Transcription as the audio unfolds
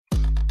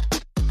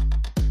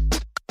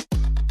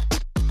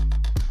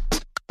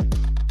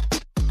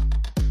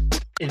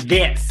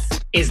This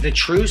is the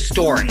true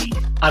story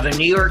of a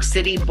New York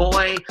City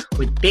boy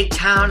with big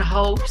town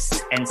hopes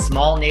and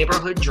small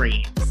neighborhood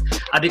dreams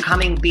of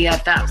becoming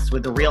BFFs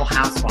with the Real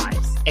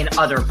Housewives and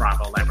other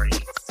Bravo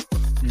celebrities.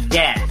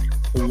 Then,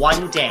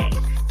 one day,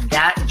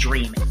 that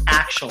dream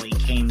actually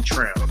came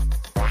true.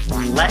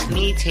 Let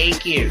me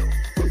take you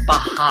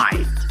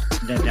behind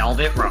the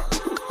velvet rope.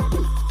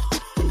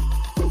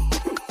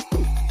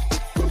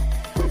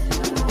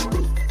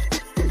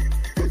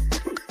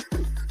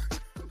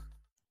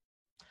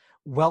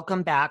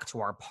 Welcome back to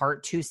our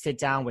part 2 sit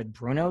down with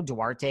Bruno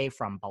Duarte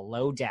from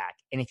Below Deck.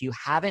 And if you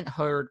haven't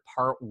heard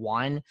part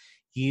 1,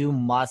 you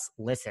must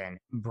listen.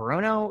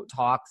 Bruno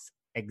talks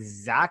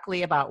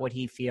exactly about what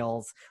he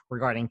feels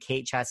regarding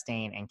Kate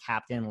Chastain and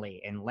Captain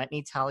Lee. And let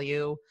me tell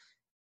you,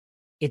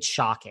 it's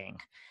shocking.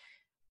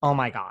 Oh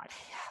my God.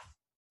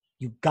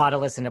 You got to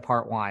listen to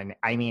part 1.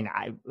 I mean,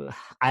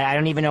 I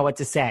don't even know what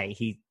to say.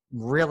 He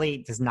really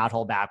does not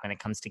hold back when it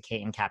comes to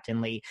Kate and Captain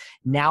Lee.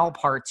 Now,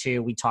 part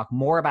 2, we talk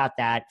more about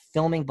that,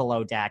 filming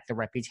Below Deck, the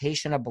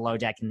reputation of Below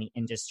Deck in the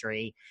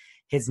industry,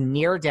 his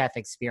near-death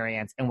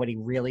experience, and what he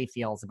really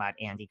feels about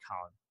Andy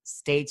Cohen.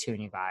 Stay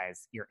tuned, you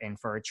guys. You're in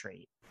for a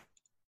treat.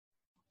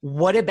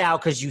 What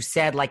about, because you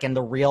said, like, in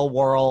the real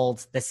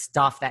world, the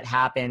stuff that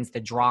happens,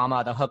 the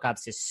drama, the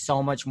hookups is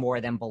so much more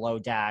than Below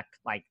Deck,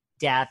 like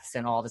deaths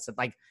and all this stuff.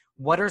 Like,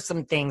 what are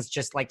some things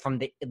just like from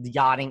the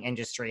yachting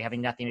industry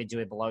having nothing to do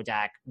with Below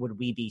Deck would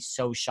we be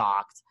so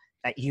shocked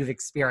that you've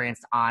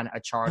experienced on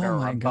a charter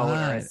or a boat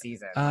or a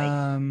season?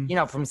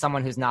 Like, from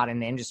someone who's not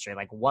in the industry,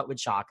 like what would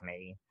shock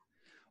me?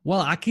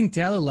 Well, I can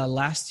tell you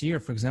last year,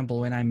 for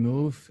example, when I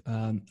moved,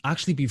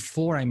 actually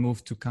before I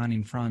moved to Cannes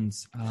in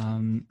France,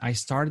 I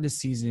started the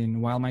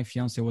season while my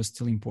fiance was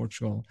still in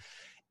Portugal.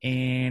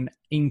 And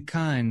in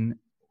Cannes,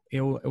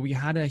 we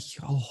had a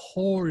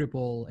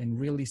horrible and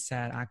really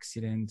sad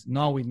accident,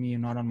 not with me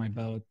and not on my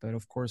boat, but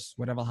of course,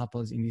 whatever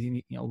happens in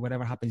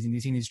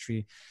this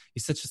industry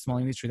is such a small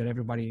industry that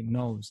everybody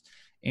knows.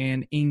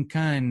 And in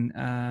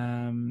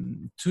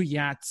Cannes, 2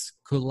 yachts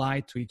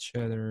collide to each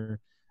other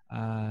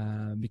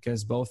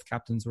because both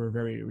captains were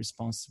very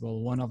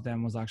irresponsible. One of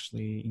them was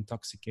actually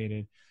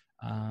intoxicated.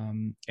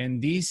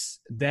 And this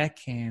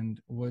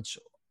deckhand, which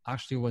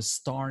actually was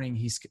starting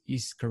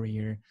his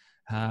career,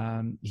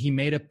 he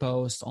made a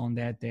post on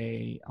that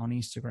day on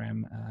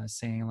Instagram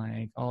saying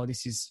like, oh,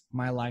 this is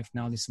my life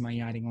now. This is my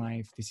yachting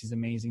life. This is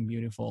amazing,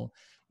 beautiful.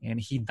 And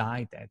he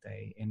died that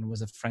day and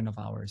was a friend of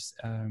ours.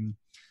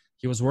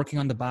 He was working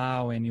on the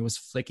bow and he was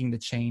flicking the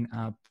chain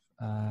up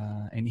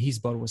and his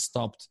boat was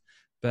stopped.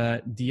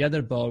 But the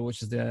other boat,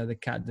 which is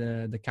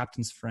the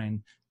captain's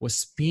friend, was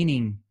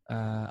spinning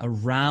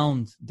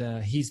around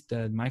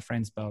my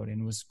friend's boat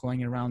and was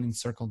going around in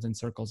circles and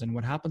circles. And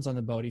what happens on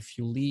the boat, if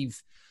you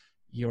leave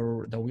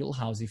the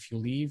wheelhouse, if you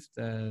leave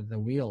the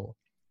wheel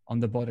on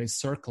the boat is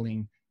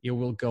circling, it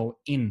will go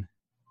in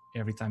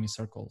every time it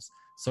circles.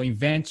 So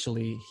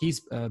eventually his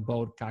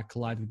boat got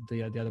collided with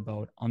the other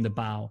boat on the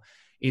bow.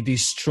 It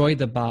destroyed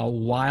the bow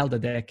while the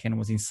deckhand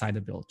was inside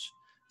the bilge.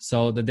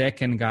 So the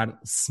deckhand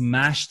got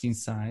smashed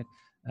inside.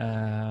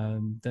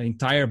 The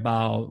entire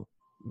bow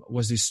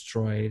was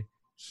destroyed.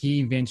 He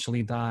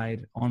eventually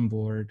died on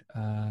board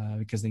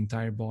because the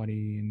entire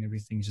body and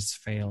everything just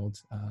failed.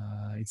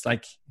 It's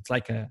like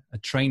a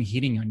train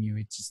hitting on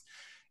you.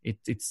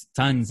 It's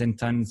tons and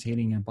tons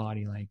hitting a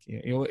body. Like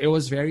it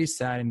was very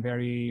sad and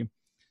very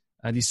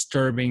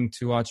disturbing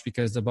to watch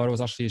because the boat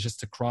was actually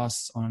just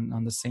across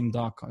on the same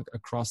dock,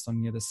 across on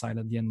the other side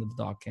at the end of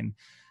the dock. And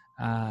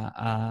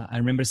I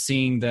remember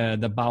seeing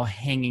the bow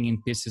hanging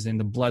in pieces and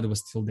the blood was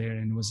still there.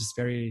 And it was just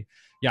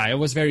it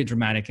was very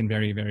dramatic and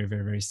very, very,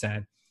 very, very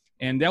sad.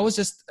 And that was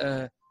just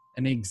an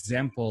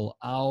example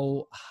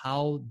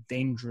how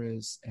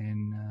dangerous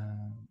and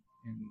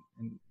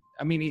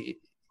I mean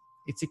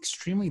it's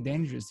extremely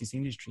dangerous, this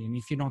industry. And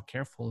if you're not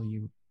careful,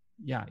 you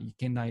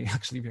can die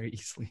actually very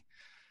easily.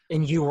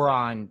 And you were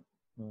on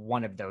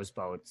one of those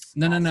boats?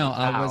 No. It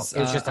was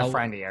just a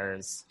friend of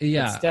yours.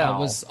 Yeah, I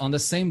was on the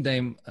same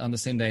day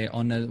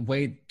on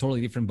a totally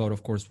different boat,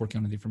 of course, working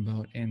on a different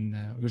boat, and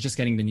we were just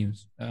getting the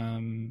news.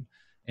 And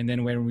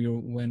then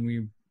when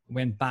we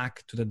went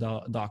back to the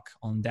dock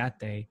on that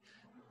day,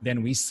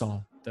 then we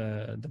saw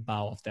the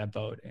bow of that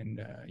boat,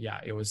 and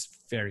it was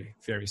very,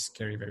 very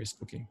scary, very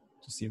spooky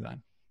to see that.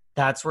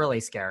 That's really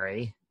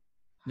scary.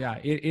 Yeah,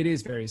 it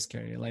is very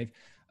scary. Like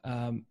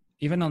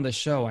even on the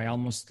show, I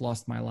almost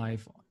lost my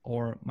life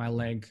or my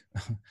leg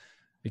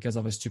because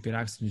of a stupid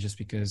accident, just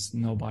because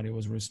nobody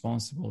was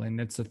responsible. And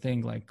that's the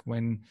thing, like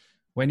when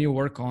you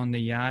work on the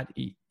yacht,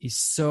 it's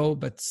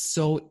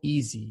so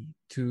easy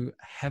to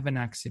have an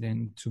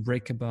accident, to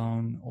break a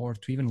bone, or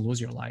to even lose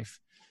your life.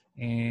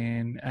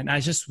 And I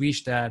just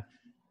wish that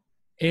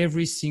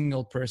every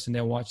single person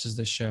that watches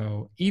the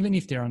show, even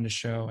if they're on the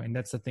show, and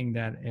that's the thing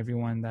that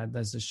everyone that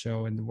does the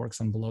show and works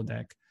on Below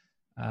Deck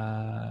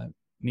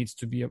need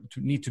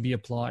to be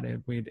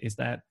applauded with, is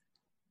that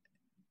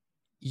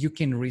you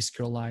can risk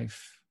your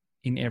life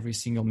in every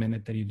single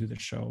minute that you do the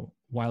show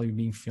while you're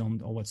being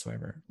filmed or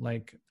whatsoever.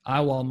 Like I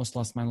almost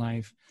lost my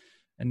life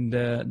And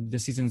the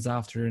seasons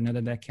after,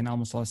 another deckhand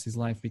almost lost his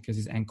life because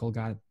his ankle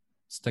got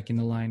stuck in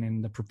the line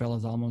and the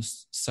propellers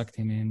almost sucked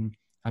him in.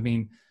 I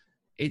mean,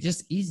 it's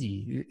just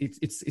easy.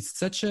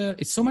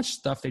 It's so much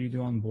stuff that you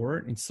do on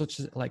board. It's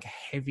such like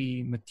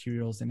heavy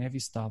materials and heavy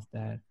stuff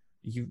that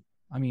you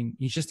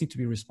just need to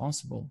be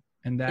responsible.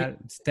 And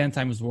that's 10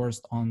 times worse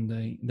on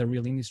the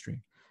real industry.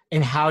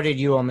 And how did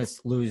you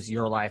almost lose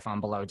your life on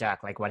Below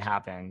Deck? Like, what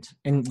happened?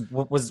 And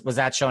was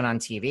that shown on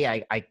TV?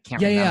 I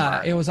can't remember.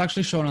 Yeah, it was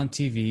actually shown on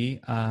TV.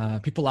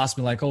 People asked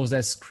me like, "Oh, is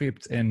that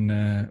script?"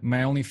 And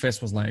my only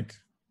face was like,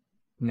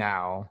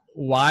 "No."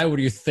 Why would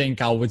you think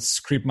I would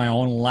script my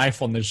own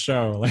life on the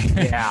show? Like,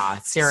 yeah,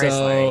 seriously.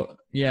 So,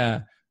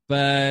 yeah,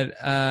 but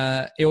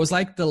it was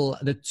like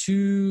the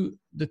two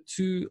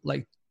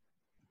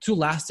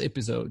last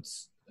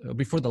episodes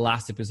before the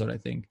last episode, I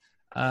think.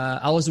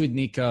 I was with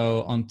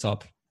Nico on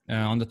top.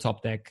 On the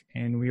top deck,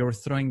 and we were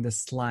throwing the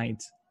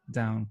slide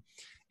down,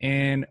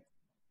 and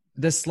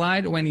the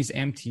slide, when it's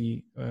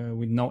empty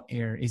with no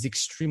air, is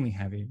extremely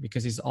heavy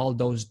because it's all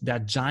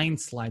that giant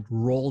slide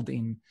rolled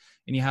in,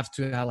 and you have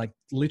to have like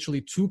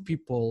literally two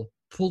people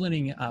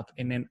pulling it up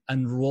and then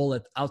unroll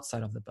it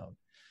outside of the boat.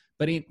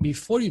 But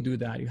before you do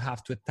that, you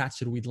have to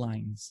attach it with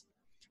lines,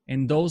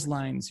 and those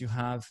lines you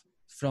have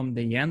from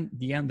the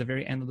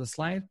very end of the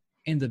slide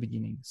in the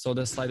beginning. So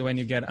the slide, when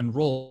you get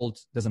unrolled,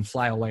 doesn't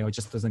fly away or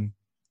just doesn't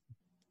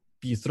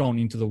be thrown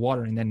into the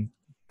water, and then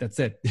that's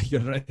it. You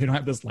don't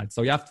have the slide.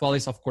 So you have to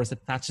always, of course,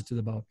 attach it to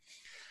the boat.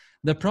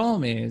 The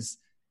problem is,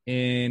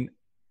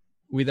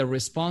 with a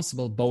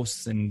responsible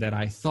bosun that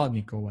I thought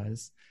Nico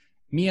was,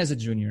 me as a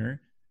junior,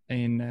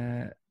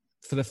 and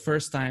for the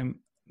first time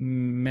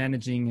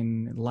managing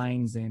and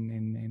lines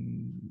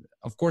and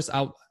of course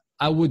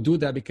I would do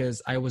that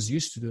because I was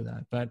used to do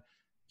that. But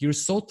you're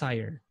so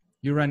tired.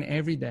 You run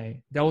every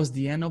day. That was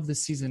the end of the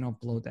season of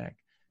Below Deck.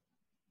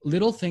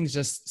 Little things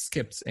just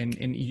skipped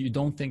and you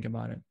don't think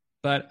about it.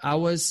 But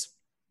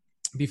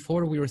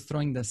before we were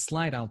throwing the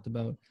slide out the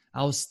boat,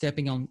 I was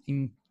stepping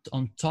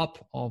on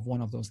top of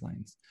one of those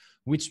lines,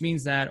 which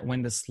means that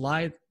when the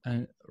slide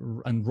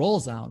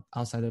unrolls out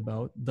outside the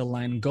boat, the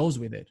line goes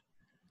with it.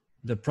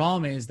 The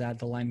problem is that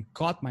the line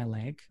caught my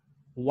leg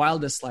while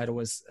the slide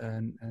was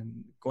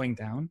going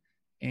down.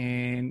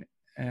 And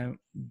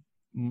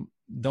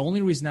the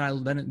only reason I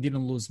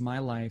didn't lose my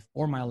life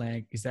or my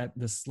leg is that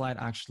the slide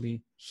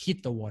actually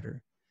hit the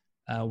water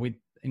with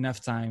enough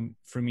time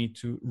for me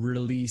to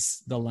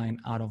release the line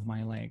out of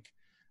my leg.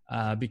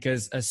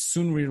 Because as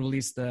soon we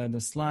release the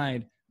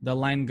slide, the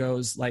line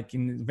goes like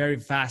in very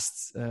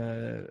fast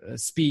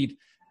speed,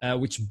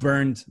 which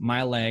burned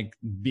my leg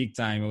big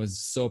time. It was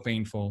so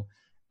painful.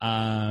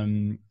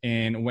 And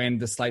when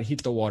the slide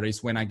hit the water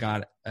is when I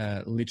got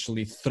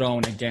literally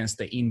thrown against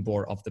the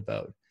inboard of the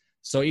boat.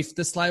 So if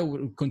the slide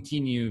would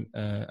continue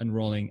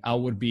unrolling, I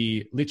would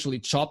be literally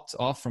chopped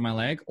off from my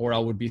leg, or I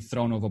would be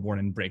thrown overboard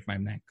and break my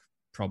neck,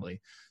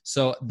 probably.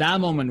 So that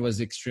moment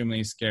was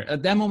extremely scary.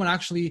 At that moment,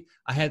 actually,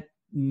 I had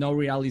no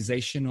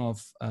realization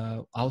of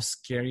how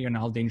scary and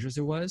how dangerous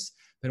it was.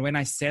 But when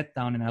I sat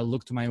down and I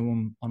looked to my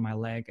wound on my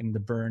leg and the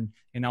burn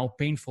and how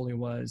painful it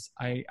was,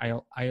 I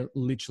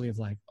literally was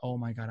like, oh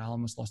my God, I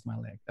almost lost my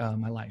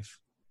life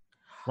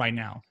right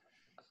now.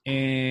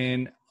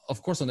 And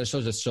of course, on the show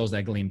just shows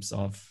that glimpse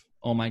of,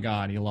 oh my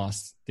God, he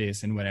lost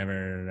this and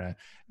whatever.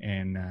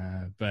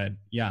 But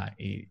yeah,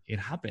 it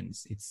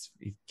happens.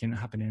 It can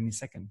happen in any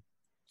second.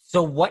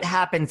 So what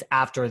happens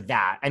after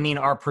that? I mean,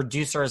 are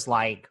producers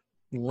like,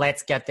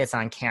 let's get this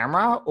on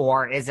camera?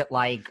 Or is it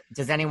like,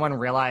 does anyone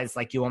realize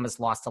like you almost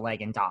lost a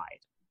leg and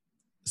died?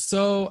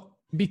 So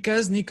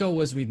because Nico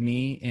was with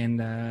me and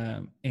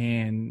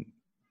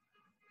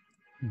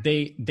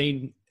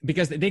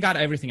because they got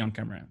everything on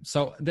camera.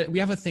 So we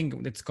have a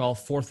thing that's called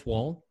fourth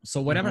wall. So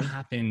whatever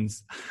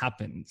happens.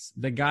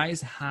 The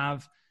guys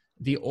have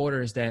the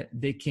orders that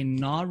they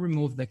cannot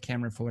remove the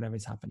camera for whatever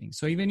is happening.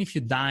 So even if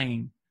you're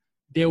dying,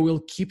 they will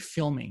keep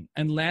filming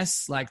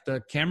unless like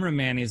the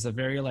cameraman is a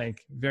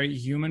very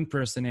human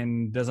person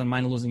and doesn't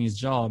mind losing his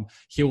job.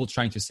 He will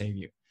try to save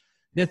you.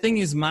 The thing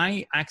is,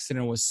 my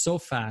accident was so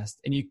fast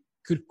and you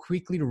could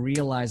quickly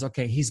realize,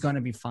 okay, he's going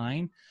to be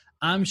fine.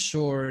 I'm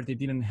sure they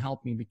didn't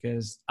help me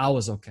because I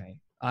was okay.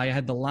 I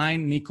had the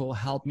line. Nico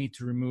helped me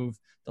to remove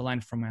the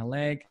line from my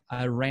leg.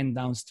 I ran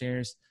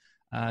downstairs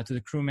to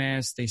the crew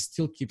mess. They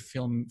still keep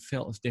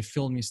they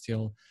film me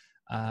still.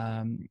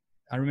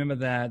 I remember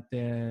that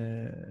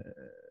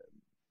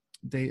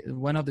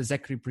one of the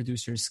executive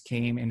producers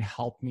came and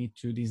helped me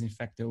to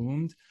disinfect the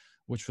wound,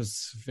 which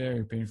was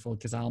very painful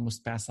because I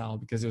almost passed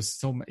out because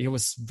it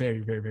was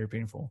very, very, very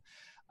painful.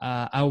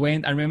 I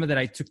remember that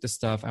I took the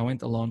stuff. I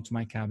went alone to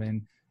my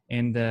cabin.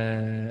 And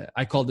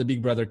I called the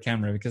Big Brother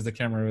camera because the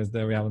camera was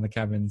that we have in the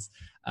cabins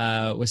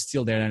was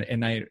still there.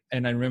 And I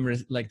remember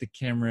like the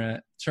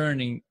camera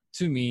turning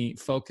to me,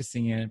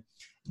 focusing it,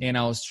 and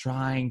I was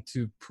trying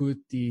to put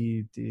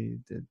the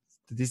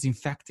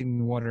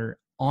disinfecting water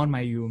on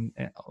my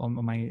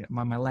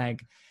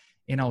leg,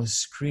 and I was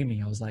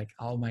screaming. I was like,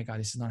 "Oh my God,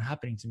 this is not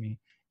happening to me!"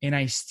 And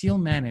I still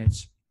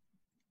managed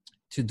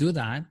to do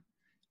that.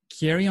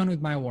 carry on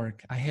with my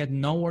work. I had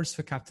no words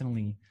for Captain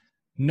Lee.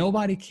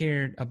 Nobody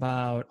cared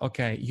about,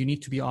 okay, you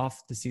need to be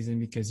off the season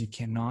because you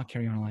cannot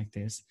carry on like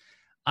this.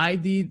 I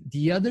did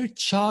the other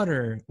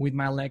charter with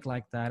my leg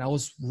like that. I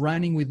was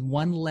running with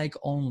one leg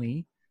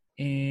only,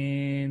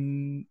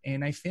 and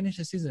I finished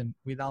the season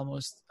with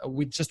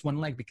just one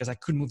leg because I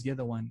couldn't move the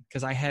other one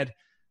because I had,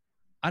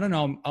 I don't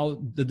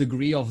know the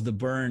degree of the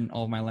burn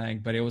of my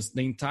leg, but it was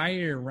the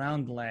entire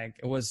round leg.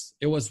 It was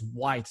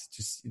white,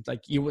 just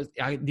like it was.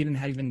 I didn't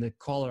have even the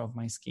color of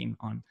my skin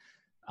on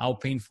how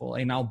painful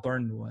and how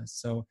burned it was.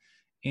 So,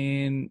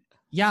 and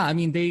yeah, I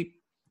mean,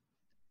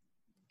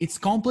 it's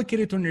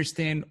complicated to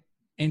understand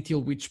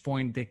until which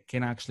point they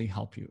can actually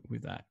help you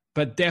with that.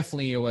 But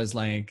definitely it was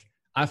like,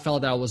 I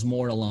felt I was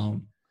more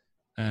alone,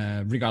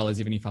 regardless,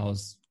 even if I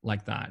was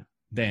like that,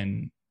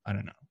 then I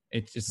don't know.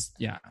 It just,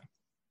 yeah.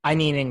 I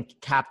mean, in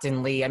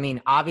Captain Lee, I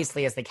mean,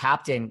 obviously as the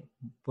captain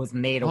was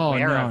made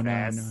aware of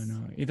this.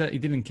 No. It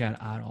didn't care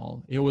at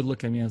all. It would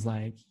look at me as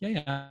like,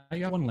 yeah, I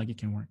got one leg, it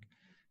can work.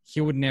 He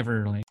would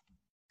never like.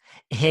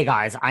 Hey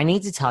guys, I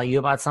need to tell you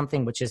about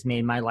something which has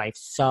made my life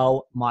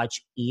so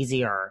much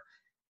easier.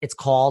 It's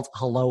called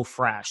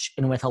HelloFresh.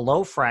 And with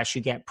HelloFresh,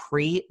 you get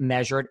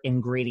pre-measured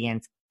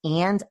ingredients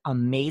and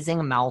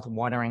amazing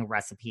mouth-watering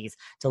recipes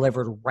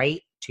delivered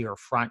right to your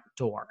front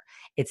door.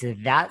 It's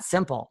that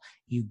simple.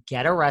 You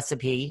get a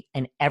recipe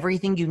and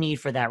everything you need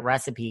for that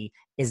recipe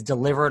is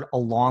delivered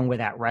along with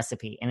that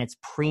recipe, and it's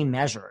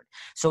pre-measured.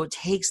 So it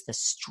takes the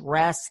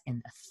stress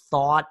and the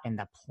thought and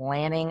the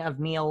planning of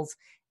meals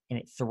and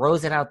it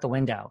throws it out the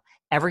window.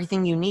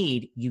 Everything you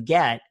need, you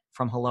get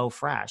from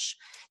HelloFresh.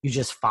 You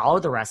just follow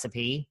the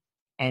recipe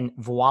and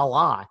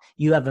voila,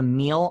 you have a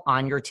meal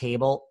on your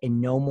table in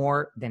no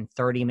more than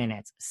 30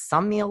 minutes.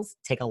 Some meals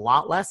take a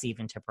lot less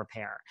even to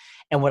prepare.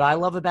 And what I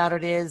love about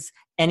it is,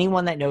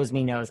 anyone that knows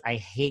me knows I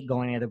hate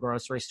going to the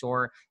grocery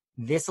store.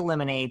 This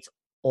eliminates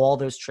all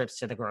those trips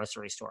to the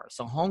grocery store.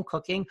 So home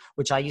cooking,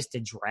 which I used to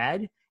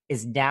dread,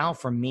 is now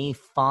for me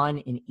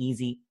fun and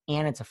easy,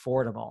 and it's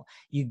affordable.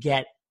 You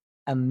get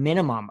a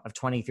minimum of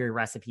 23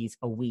 recipes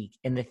a week.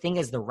 And the thing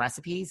is, the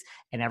recipes,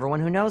 and everyone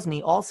who knows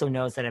me also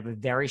knows that I have a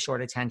very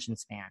short attention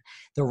span.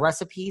 The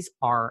recipes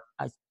are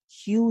a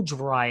huge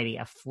variety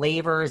of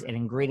flavors and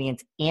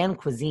ingredients and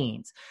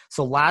cuisines.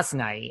 So last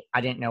night, I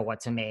didn't know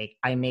what to make.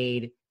 I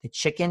made the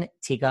chicken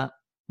tikka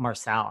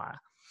marsala.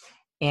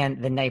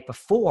 And the night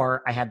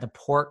before, I had the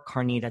pork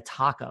carnita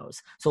tacos.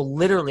 So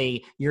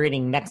literally, you're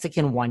eating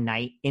Mexican one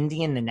night,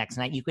 Indian the next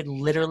night. You could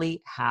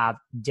literally have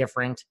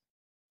different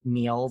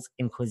meals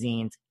and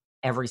cuisines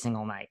every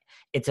single night.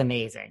 It's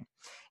amazing.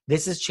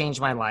 This has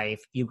changed my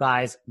life. You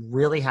guys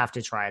really have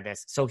to try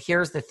this. So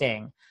here's the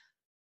thing.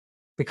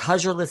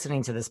 Because you're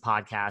listening to this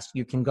podcast,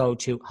 you can go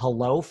to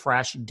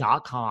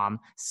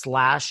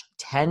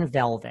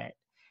hellofresh.com/10velvet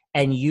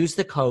and use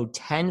the code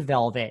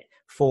 10velvet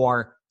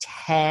for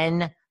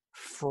 10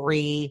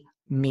 free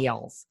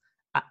meals.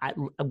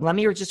 Let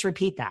me just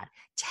repeat that.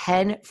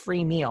 10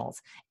 free meals,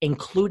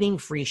 including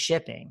free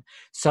shipping.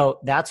 So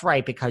that's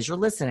right. Because you're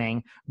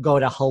listening, go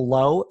to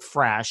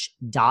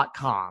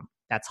hellofresh.com.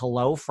 That's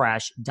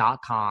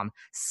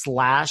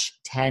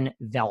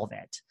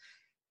hellofresh.com/10velvet.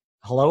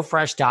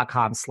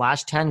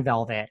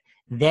 hellofresh.com/10velvet.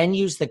 Then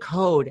use the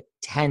code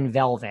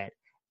 10velvet.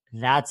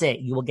 That's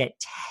it. You will get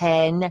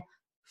 10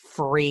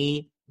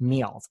 free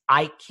meals.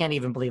 I can't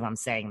even believe I'm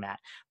saying that.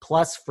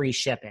 Plus free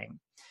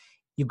shipping.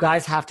 You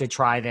guys have to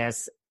try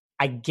this.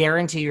 I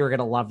guarantee you're going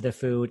to love the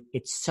food.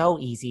 It's so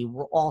easy.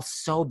 We're all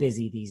so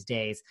busy these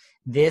days.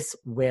 This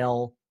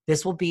will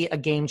be a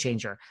game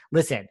changer.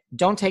 Listen,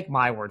 don't take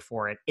my word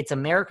for it. It's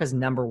America's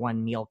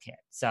 #1 meal kit.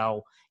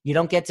 So you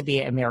don't get to be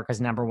America's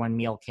 #1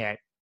 meal kit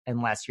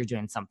unless you're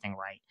doing something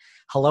right.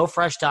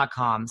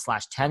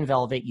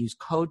 HelloFresh.com/10velvet. Use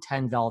code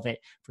 10velvet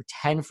for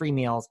 10 free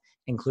meals,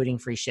 including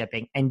free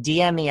shipping. And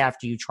DM me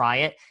after you try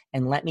it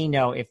and let me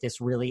know if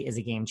this really is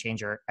a game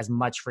changer as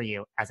much for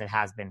you as it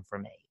has been for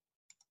me.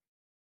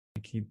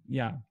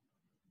 Yeah.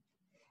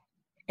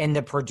 And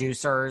the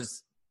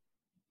producers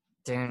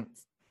didn't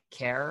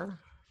care?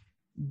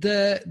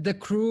 The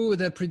crew,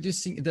 the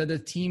producing, the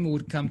team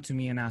would come to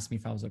me and ask me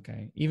if I was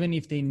okay. Even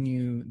if they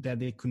knew that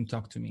they couldn't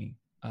talk to me,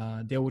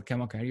 they would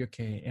come, okay, are you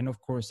okay? And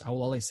of course, I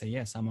will always say,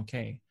 yes, I'm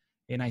okay.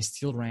 And I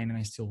still ran and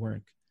I still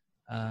work.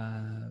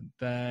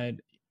 But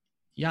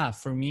yeah,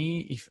 for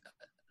me, if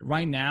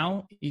right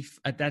now, if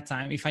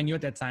I knew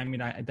at that time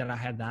that I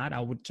had that,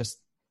 I would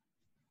just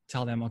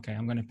tell them, okay,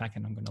 I'm going to pack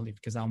and I'm going to leave,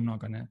 because I'm not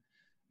going to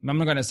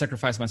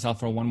sacrifice myself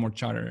for one more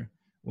charter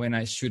when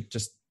I should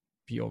just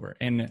be over.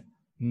 And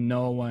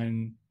no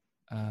one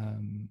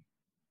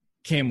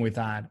came with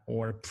that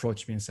or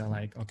approached me and said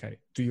like, okay,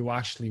 do you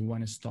actually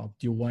want to stop?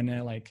 Do you want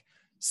to like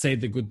say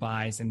the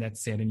goodbyes and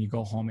that's it, and you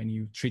go home and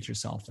you treat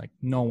yourself? Like,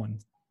 no one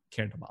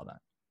cared about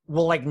that.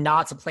 Well, like,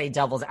 not to play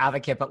devil's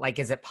advocate, but like,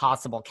 is it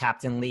possible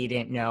Captain Lee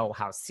didn't know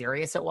how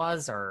serious it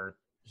was, or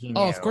he knew?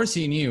 Oh, of course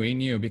he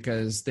knew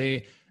because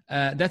they,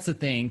 that's the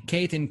thing.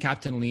 Kate and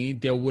Captain Lee,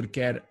 they would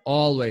get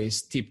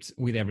always tipped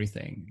with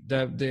everything.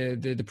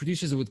 The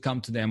producers would come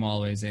to them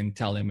always and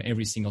tell them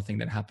every single thing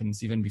that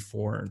happens, even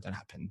before that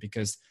happened,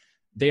 because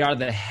they are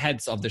the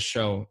heads of the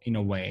show in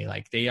a way.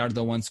 Like they are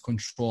the ones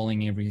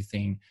controlling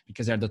everything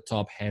because they're the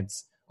top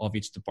heads of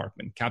each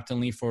department. Captain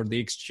Lee for the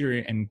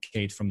exterior and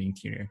Kate from the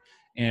interior.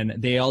 And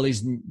they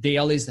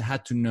always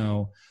had to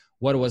know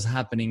what was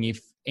happening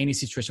if any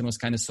situation was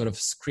kind of sort of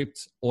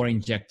script or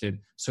injected,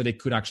 so they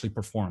could actually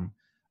perform.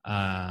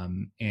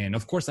 And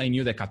of course I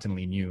knew that Captain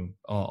Lee knew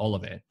all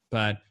of it,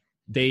 but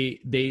they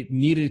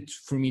needed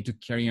for me to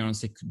carry on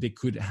so they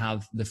could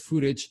have the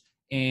footage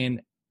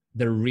and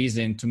the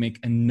reason to make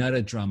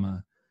another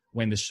drama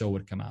when the show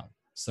would come out.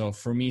 So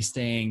for me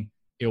staying,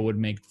 it would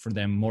make for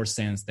them more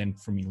sense than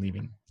for me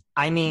leaving.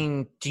 I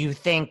mean, do you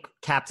think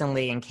Captain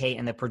Lee and Kate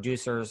and the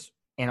producers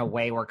in a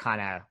way were kind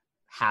of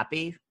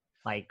happy?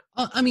 Like,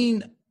 I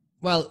mean,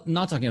 well,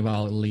 not talking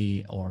about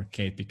Lee or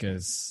Kate,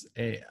 because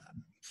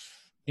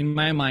in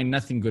my mind,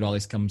 nothing good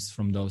always comes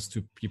from those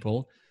two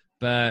people.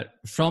 But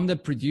from the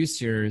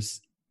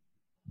producers,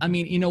 I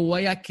mean, in a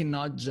way, I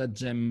cannot judge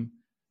them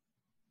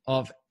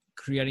of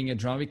creating a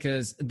drama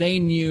because they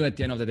knew at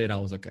the end of the day that I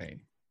was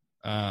okay.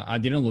 I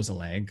didn't lose a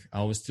leg.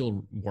 I was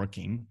still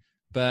working.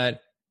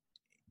 But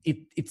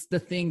it's the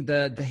thing,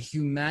 the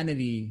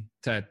humanity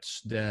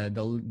touch,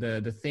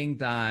 the thing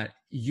that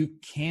you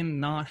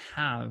cannot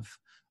have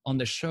on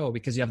the show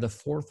because you have the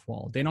fourth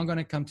wall. They're not going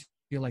to come to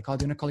you like, oh,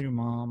 do you want to call your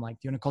mom? Like,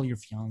 do you want to call your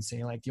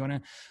fiance? Like, do you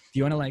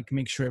want to like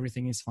make sure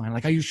everything is fine?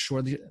 Like, are you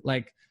sure?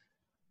 Like,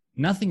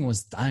 nothing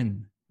was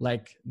done.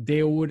 Like,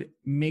 they would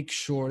make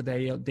sure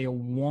they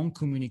won't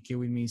communicate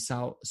with me.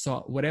 So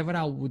whatever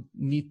I would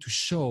need to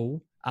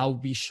show, I'll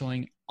be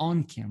showing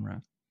on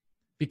camera.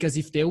 Because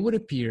if they would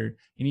appear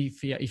and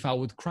if I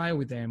would cry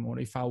with them or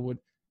if I would,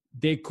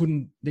 they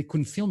couldn't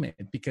film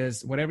it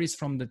because whatever is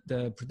from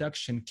the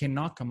production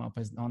cannot come up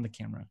as on the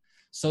camera.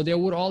 So they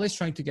would always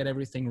try to get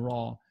everything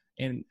raw,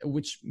 and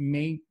which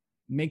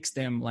makes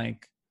them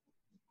like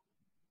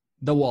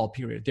the wall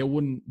period. They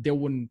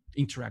wouldn't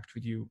interact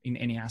with you in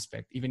any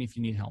aspect, even if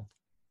you need help.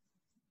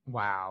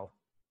 Wow.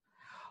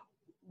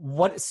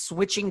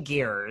 Switching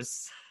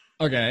gears.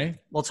 Okay.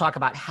 We'll talk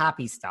about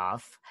happy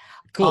stuff.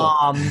 Cool.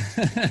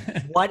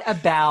 What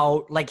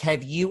about, like,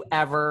 have you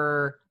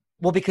ever,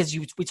 well, because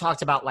we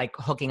talked about like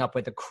hooking up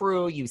with a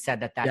crew. You said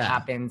that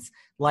happens,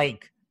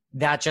 like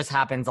that just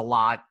happens a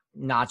lot,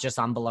 not just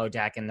on Below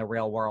Deck in the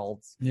real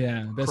world.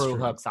 Yeah. That's crew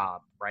true. hooks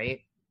up,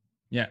 right?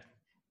 Yeah.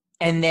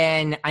 And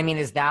then, I mean,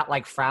 is that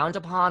like frowned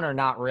upon or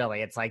not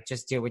really? It's like,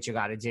 just do what you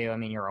got to do. I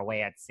mean, you're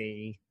away at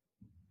sea.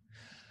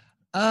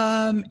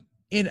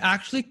 It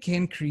actually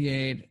can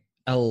create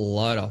a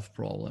lot of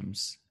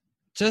problems.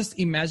 Just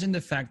imagine the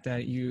fact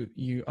that you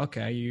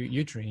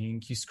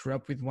drink, you screw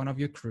up with one of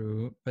your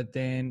crew, but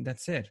then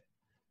that's it.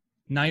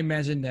 Now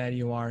imagine that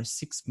you are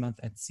 6 months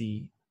at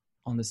sea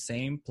on the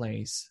same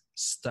place,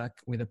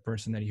 stuck with a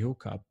person that you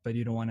hook up, but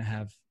you don't want to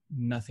have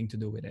nothing to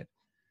do with it.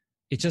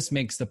 It just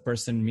makes the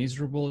person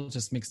miserable,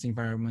 just makes the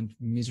environment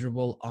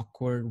miserable,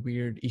 awkward,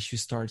 weird, issue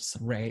starts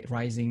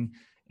rising.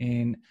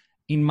 And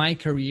in my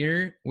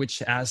career, which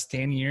has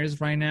 10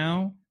 years right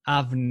now,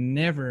 I've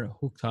never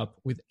hooked up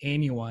with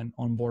anyone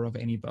on board of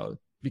any boat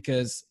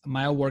because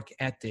my work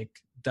ethic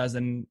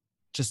doesn't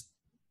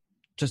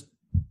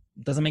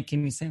doesn't make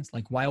any sense.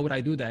 Like, why would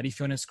I do that? If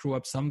you want to screw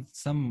up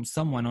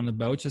someone on the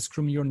boat, just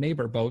screw your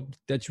neighbor boat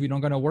that you're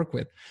not going to work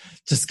with.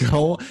 Just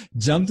go,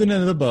 jump into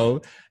another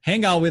boat,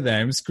 hang out with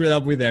them, screw it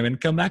up with them, and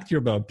come back to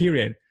your boat,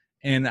 period.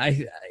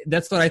 And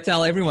that's what I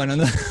tell everyone on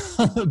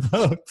the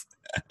boat.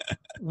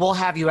 Well,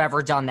 have you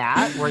ever done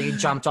that where you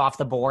jumped off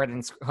the board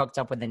and hooked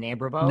up with the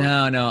neighbor boat?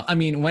 No. I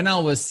mean, when I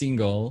was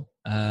single,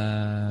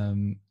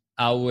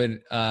 I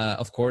would,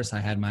 of course, I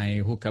had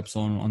my hookups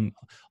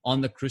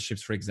on the cruise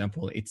ships, for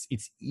example.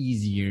 It's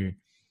easier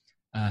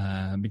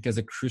because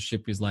a cruise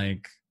ship is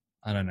like,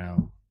 I don't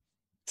know,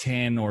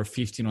 10 or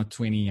 15 or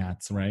 20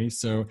 yachts, right?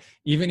 So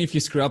even if you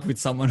screw up with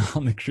someone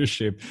on the cruise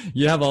ship,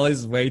 you have all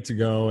this way to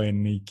go,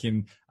 and you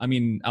can, I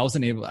mean,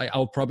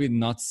 I'll probably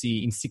not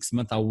see, in 6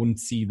 months, I wouldn't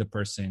see the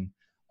person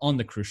on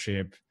the cruise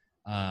ship.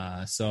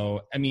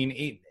 So, I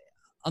mean,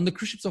 on the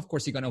cruise ships, of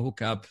course, you're going to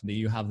hook up.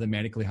 You have the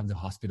medical, you have the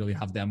hospital, you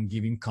have them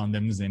giving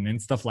condoms and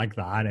stuff like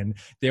that. And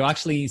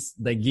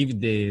they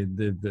give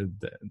the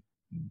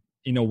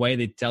in a way,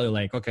 they tell you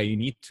like, okay, you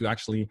need to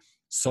actually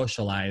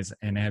socialize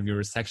and have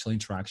your sexual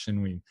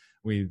interaction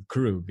with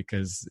crew,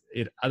 because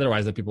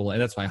otherwise the people,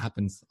 and that's why it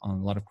happens on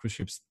a lot of cruise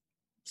ships.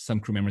 Some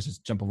crew members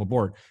just jump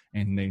overboard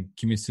and they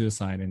commit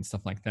suicide and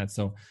stuff like that.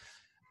 So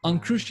on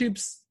cruise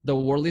ships, the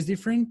world is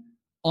different.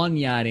 On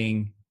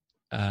yachting,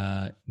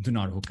 do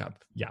not hook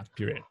up. Yeah,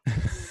 period.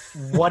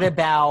 What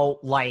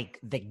about like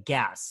the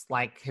guests?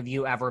 Like, have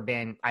you ever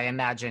been, I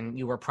imagine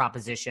you were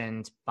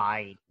propositioned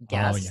by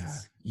guests.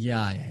 Oh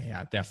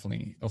yeah,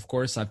 definitely. Of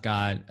course, I've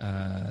got,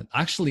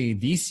 actually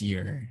this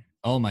year,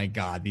 oh my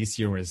God, this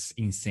year was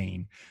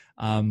insane.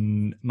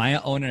 My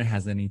owner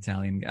has an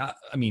Italian,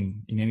 I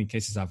mean, in any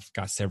cases, I've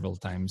got several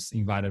times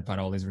invited, but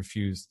always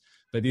refused.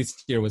 But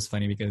this year was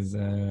funny because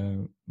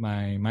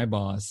my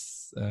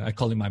boss, I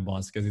call him my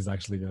boss because he's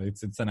actually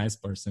it's a nice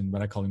person,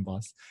 but I call him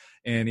boss.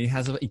 And he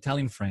has an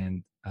Italian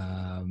friend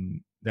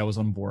that was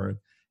on board,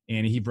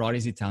 and he brought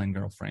his Italian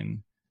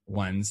girlfriend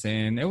once,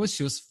 and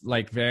she was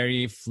like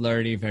very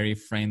flirty, very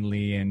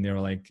friendly, and they were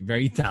like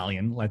very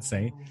Italian, let's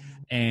say.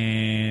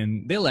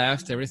 And they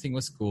left, everything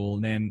was cool.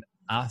 Then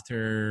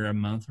after a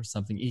month or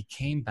something, he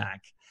came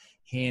back,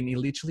 and he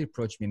literally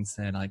approached me and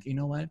said, like, you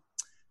know what?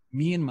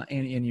 Me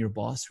and your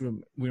boss,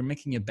 we're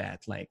making a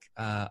bet. Like,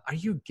 are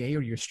you gay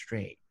or you're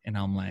straight? And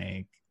I'm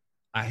like,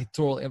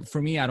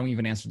 for me, I don't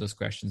even answer those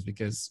questions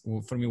because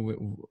for me,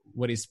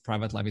 what is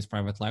private life is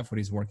private life. What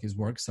is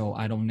work. So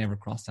I don't never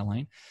cross that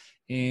line.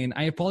 And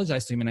I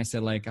apologized to him and I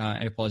said, like, I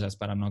apologize,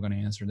 but I'm not going to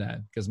answer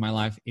that because my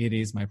life, it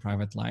is my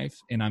private life.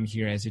 And I'm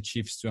here as a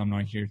chief too. I'm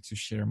not here to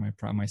share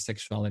my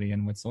sexuality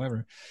and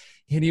whatsoever.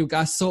 And he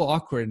got so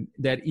awkward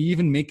that he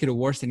even make it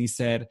worse. And he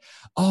said,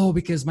 oh,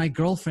 because my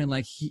girlfriend,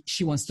 like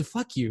she wants to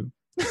fuck you.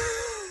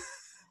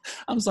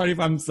 I'm sorry if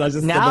I'm such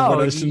a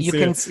no.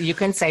 You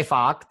can say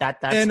fuck.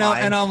 That's fine.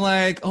 And I'm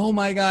like, oh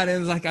my god!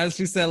 And it's like as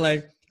she said,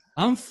 like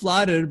I'm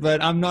flattered,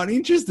 but I'm not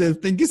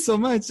interested. Thank you so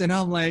much. And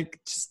I'm like,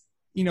 just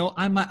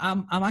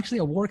I'm actually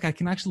at work. I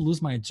can actually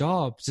lose my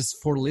job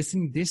just for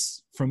listening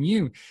this from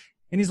you.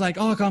 And he's like,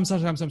 oh, I'm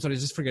sorry.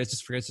 Just forget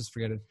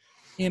it.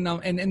 And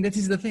that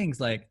is the things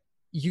like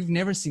you've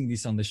never seen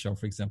this on the show.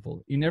 For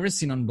example, you've never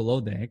seen on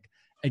Below Deck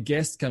a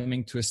guest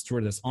coming to a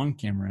stewardess on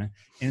camera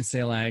and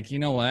say like, you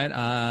know what,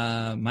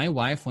 my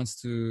wife wants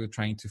to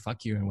trying to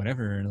fuck you and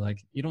whatever.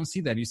 Like you don't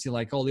see that. You see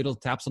like little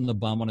taps on the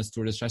bum on a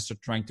stewardess just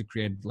trying to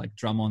create like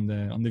drama on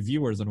the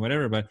viewers or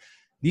whatever. But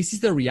this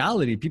is the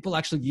reality. People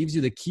actually gives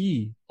you the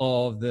key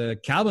of the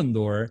cabin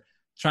door,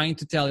 trying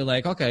to tell you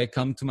like, okay,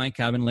 come to my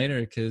cabin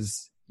later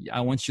because I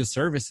want your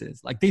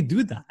services. Like they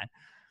do that.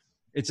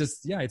 It's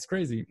just, yeah, it's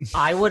crazy.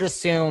 I would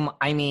assume,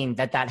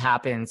 that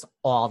happens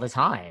all the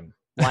time.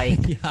 Like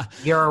yeah,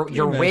 you're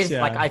with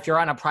like if you're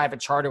on a private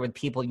charter with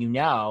people and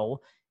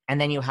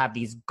then you have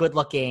these good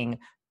looking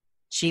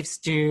chief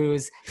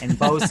stews and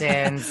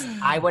bosuns.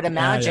 I would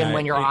imagine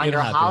when you're on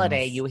your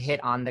holiday, you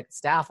hit on the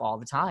staff all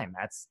the time.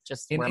 That's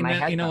just where my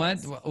head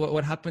goes.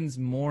 What happens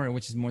more,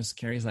 which is more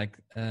scary, is like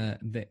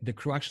the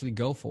crew actually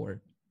go for it,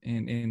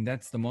 and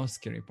that's the most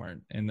scary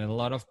part. And a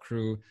lot of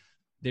crew,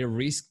 they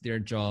risk their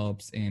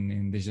jobs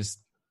and they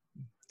just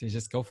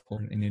go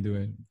for it and they do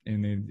it.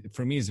 And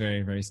for me, it's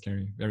very, very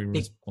scary. Very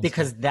responsible.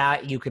 Because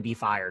that you could be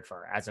fired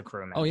for as a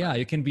crew member. Oh yeah,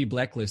 you can be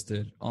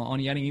blacklisted on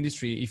the yachting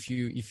industry. If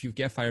you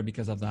get fired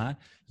because of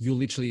that,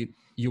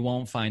 you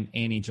won't find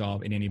any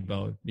job in any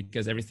boat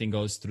because everything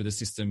goes through the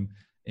system.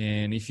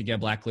 And if you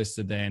get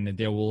blacklisted, then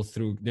they will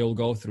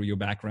go through your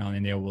background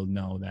and they will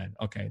know that,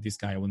 okay, this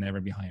guy will never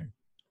be hired.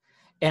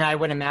 And I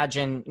would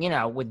imagine,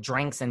 with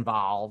drinks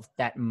involved,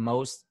 that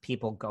most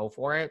people go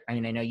for it. I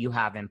know you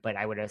haven't, but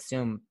I would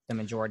assume the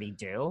majority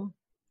do.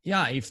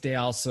 Yeah, if they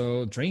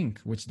also drink,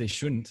 which they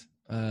shouldn't,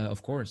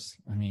 of course.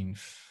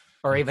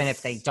 Or even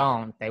if they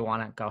don't, they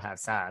want to go have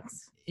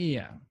sex.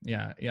 Yeah.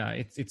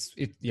 The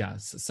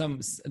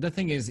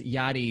thing is,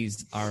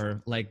 yachties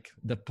are like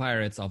the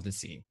pirates of the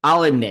sea.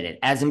 I'll admit it.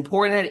 As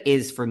important it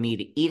is for me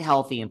to eat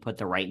healthy and put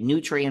the right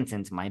nutrients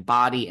into my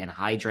body and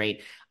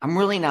hydrate, I'm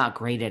really not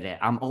great at it.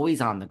 I'm always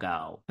on the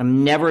go.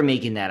 I'm never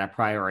making that a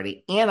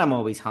priority, and I'm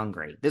always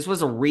hungry. This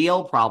was a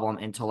real problem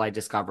until I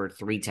discovered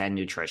 310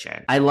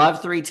 Nutrition. I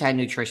love 310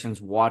 Nutrition's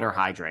water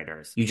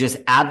hydrators. You just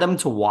add them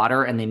to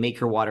water and they make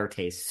your water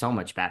taste so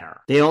much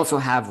better. They also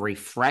have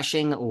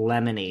refreshing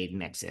lemonade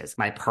mixes.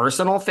 My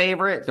personal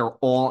favorite, they're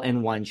all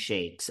in one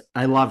shakes.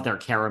 I love their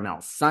caramel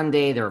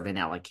sundae, their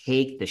vanilla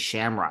cake, the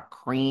shamrock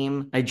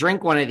cream. I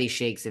drink one of these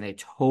shakes and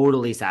it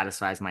totally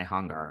satisfies my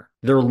hunger.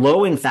 They're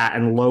low in fat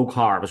and low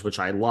carbs, which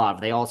I love.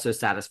 They also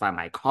satisfy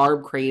my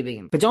carb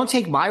craving. But don't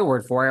take my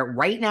word for it.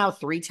 Right now,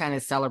 310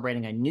 is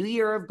celebrating a new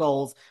year of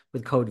goals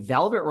with code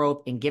Velvet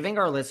Rope and giving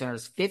our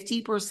listeners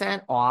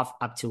 50% off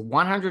up to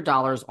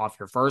 $100 off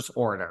your first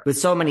order. With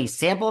so many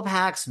sample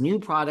packs, new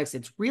products,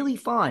 it's really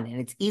fun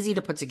and it's easy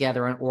to put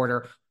together an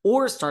order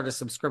or start a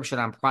subscription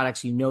on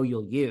products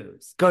you'll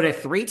use. Go to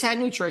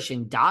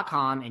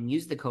 310nutrition.com and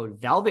use the code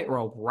Velvet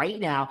Rope right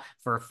now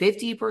for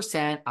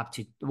 50% up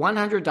to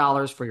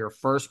 $100 for your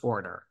first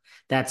order.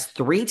 That's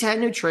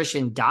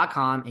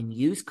 310nutrition.com and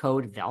use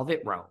code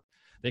Velvet Rope.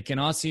 They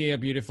cannot see a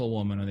beautiful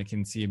woman or they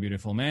can see a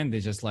beautiful man. They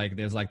just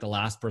there's like the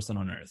last person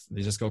on earth.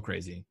 They just go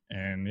crazy.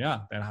 And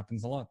yeah, that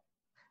happens a lot.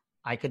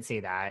 I could see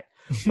that.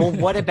 Well,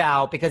 what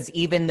about, because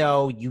even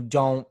though you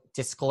don't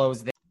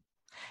disclose this,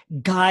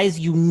 guys,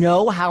 you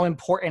know how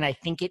important I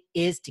think it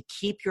is to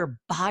keep your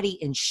body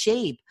in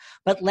shape.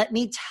 But let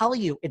me tell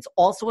you, it's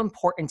also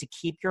important to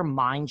keep your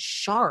mind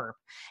sharp.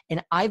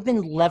 And I've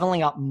been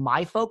leveling up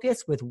my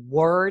focus with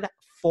Word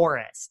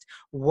Forest.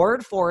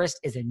 Word Forest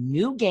is a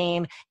new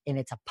game and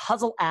it's a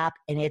puzzle app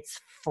and it's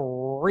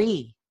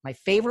free. My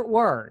favorite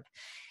word.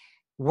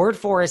 Word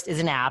Forest is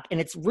an app, and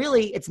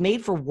it's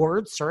made for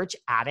word search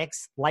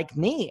addicts like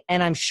me,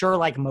 and I'm sure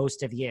like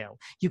most of you.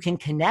 You can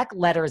connect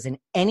letters in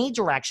any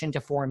direction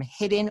to form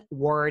hidden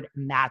word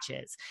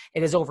matches.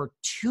 It has over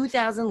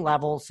 2,000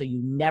 levels, so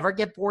you never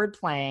get bored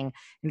playing.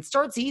 And it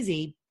starts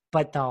easy,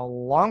 but the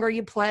longer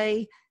you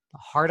play, the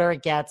harder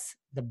it gets,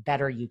 the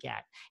better you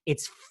get.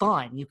 It's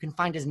fun. You can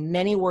find as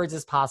many words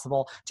as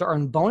possible to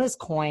earn bonus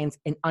coins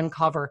and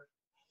uncover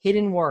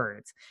hidden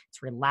words.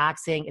 It's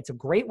relaxing. It's a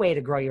great way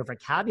to grow your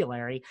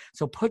vocabulary.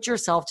 So put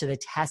yourself to the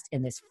test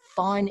in this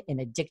fun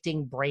and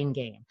addicting brain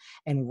game.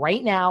 And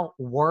right now,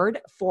 Word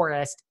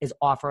Forest is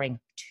offering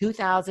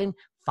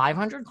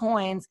 2,500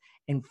 coins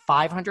and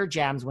 500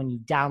 gems when you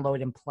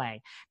download and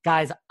play.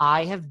 Guys,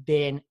 I have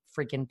been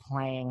freaking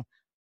playing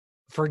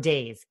for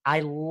days. I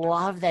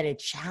love that it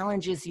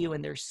challenges you,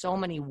 and there's so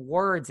many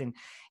words, and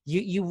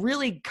you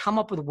really come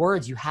up with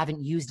words you haven't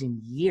used in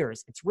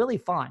years. It's really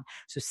fun.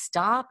 So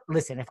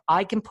listen, if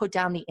I can put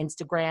down the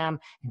Instagram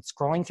and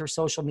scrolling through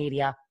social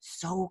media,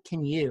 so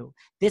can you.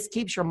 This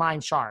keeps your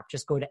mind sharp.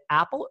 Just go to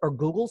Apple or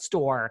Google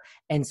Store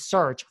and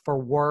search for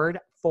Word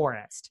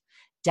Forest.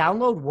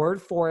 Download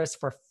Word Forest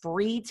for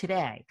free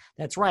today.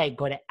 That's right.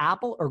 Go to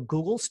Apple or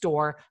Google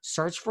Store,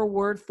 search for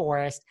Word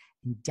Forest,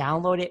 and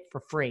download it for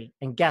free.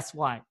 And guess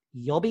what?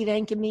 You'll be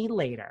thanking me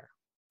later.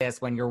 This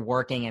when you're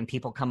working and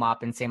people come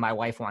up and say, my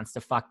wife wants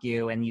to fuck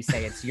you, and you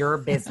say it's your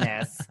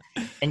business,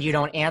 and you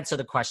don't answer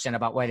the question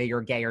about whether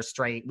you're gay or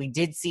straight. We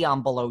did see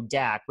on Below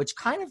Deck, which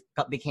kind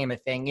of became a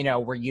thing,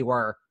 where you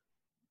were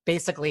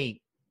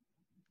basically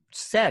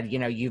said,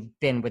 you've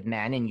been with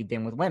men and you've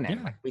been with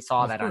women. Yeah, we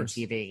saw that on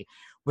TV.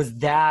 Was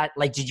that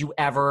did you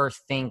ever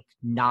think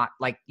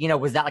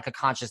was that like a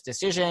conscious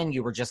decision?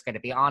 You were just going to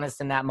be honest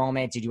in that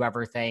moment? Did you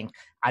ever think,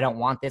 I don't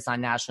want this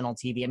on national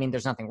TV? I mean,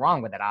 there's nothing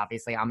wrong with it.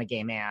 Obviously, I'm a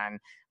gay man.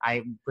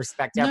 I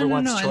respect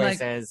everyone's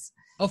choices.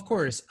 Of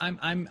course,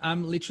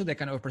 I'm literally the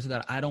kind of person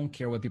that I don't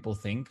care what people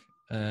think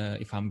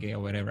if I'm gay or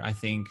whatever. I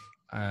think,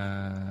 we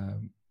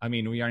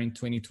are in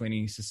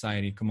 2020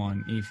 society. Come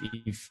on,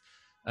 if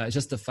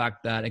just the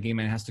fact that a gay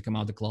man has to come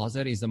out of the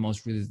closet is the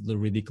most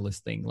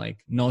ridiculous thing. Like,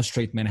 no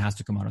straight man has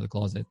to come out of the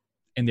closet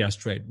and they are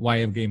straight. Why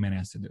a gay man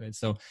has to do it?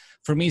 So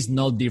for me, it's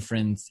no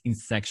difference in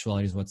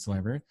sexualities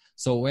whatsoever.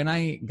 So when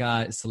I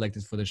got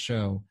selected for the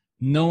show,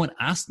 no one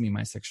asked me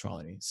my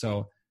sexuality.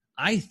 So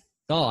I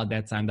thought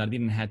that time that I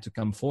didn't have to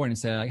come forward and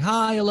say like,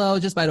 hi, hello,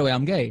 just by the way,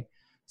 I'm gay.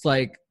 It's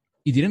like,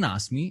 you didn't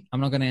ask me. I'm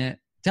not going to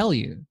tell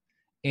you.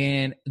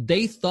 And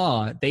they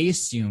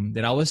assumed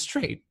that I was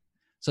straight.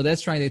 So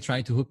that's why they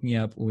tried to hook me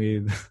up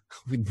with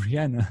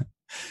Brianna.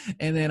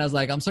 And then I was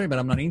like, I'm sorry, but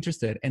I'm not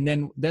interested. And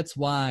then that's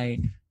why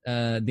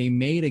they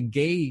made a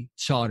gay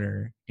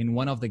charter, and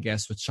one of the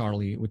guests was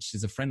Charlie, which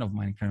is a friend of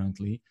mine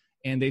currently.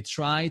 And they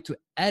tried to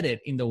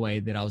edit in the way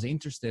that I was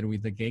interested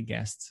with the gay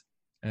guest,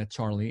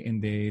 Charlie. And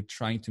they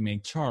tried to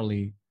make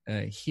Charlie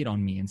hit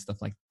on me and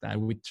stuff like that,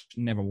 which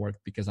never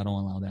worked because I don't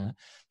allow that.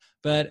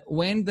 But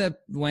when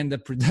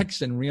the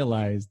production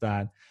realized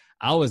that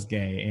I was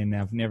gay and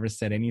I've never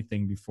said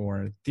anything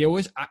before, they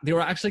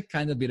were actually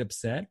kind of a bit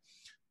upset.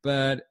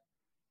 But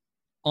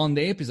on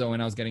the episode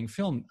when I was getting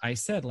filmed, I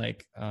said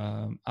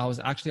I was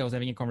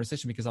having a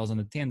conversation because I was on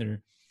the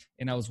tender,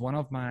 and I was one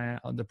of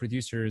the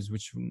producers,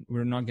 which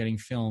were not getting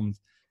filmed,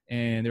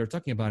 and they were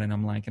talking about it. And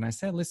I'm like, and I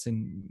said,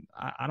 listen,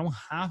 I don't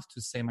have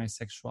to say my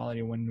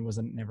sexuality when it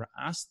wasn't never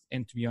asked.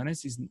 And to be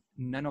honest, it's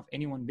none of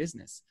anyone's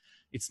business.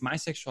 It's my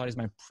sexuality, it's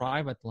my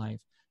private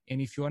life. And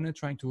if you want to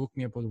try to hook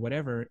me up with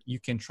whatever, you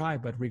can try.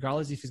 But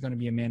regardless if it's going to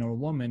be a man or a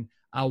woman,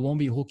 I won't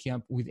be hooking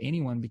up with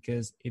anyone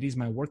because it is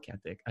my work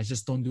ethic. I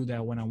just don't do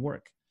that when I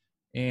work.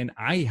 And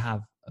I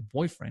have a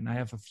boyfriend. I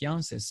have a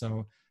fiance.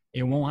 So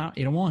it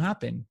won't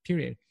happen,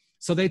 period.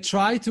 So they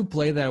try to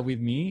play that with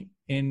me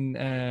in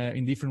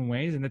different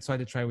ways. And that's why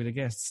they try with the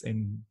guests.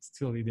 And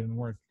still it didn't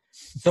work.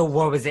 So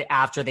what was it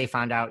after they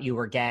found out you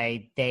were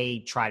gay?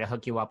 They try to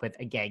hook you up with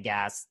a gay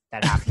guest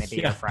that happened to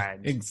be your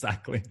friend.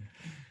 Exactly.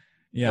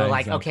 Yeah, they're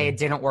like, okay, it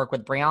didn't work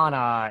with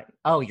Brianna.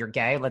 Oh, you're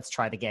gay? Let's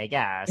try the gay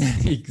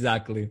guest.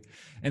 Exactly.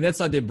 And that's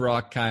how they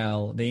brought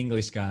Kyle, the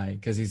English guy,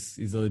 because he's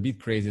a little bit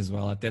crazy as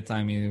well. At that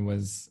time, he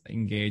was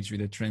engaged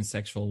with a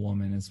transsexual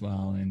woman as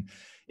well. And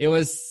it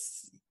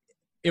was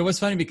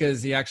funny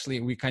because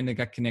we kind of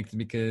got connected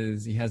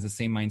because he has the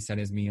same mindset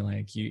as me.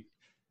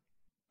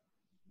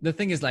 The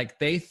thing is,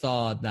 they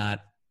thought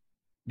that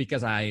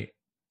because I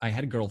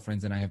had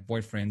girlfriends and I have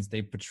boyfriends,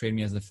 they portrayed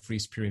me as a free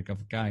spirit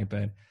of a guy.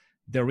 But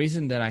the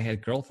reason that I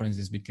had girlfriends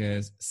is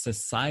because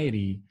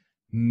society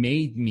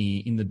made me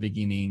in the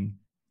beginning,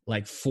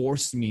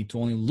 forced me to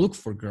only look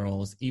for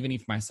girls, even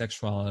if my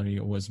sexuality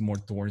was more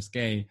towards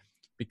gay,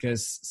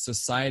 because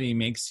society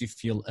makes you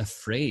feel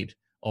afraid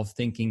of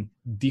thinking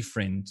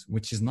different,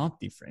 which is not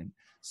different.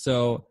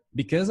 So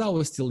because I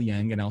was still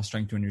young and I was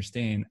trying to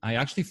understand, I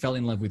actually fell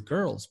in love with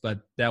girls, but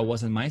that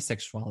wasn't my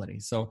sexuality.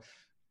 So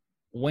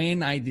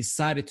when I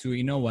decided to,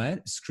 you know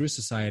what, screw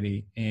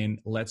society and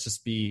let's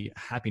just be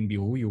happy and be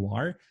who you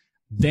are,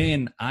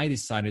 Then I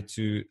decided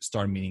to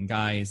start meeting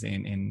guys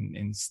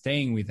and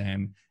staying with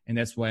them. And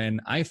that's when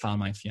I found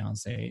my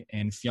fiance.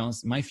 And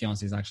my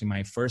fiance is actually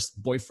my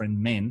first boyfriend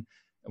man,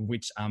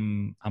 which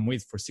I'm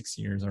with for 6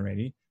 years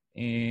already.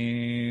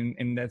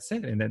 And that's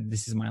it. And that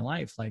this is my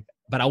life. Like,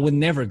 but I would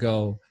never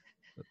go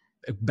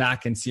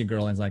back and see a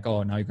girl and it's like,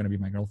 oh, now you're going to be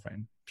my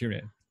girlfriend,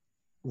 period.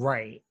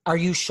 Right. Are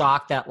you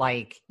shocked that,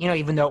 like, you know,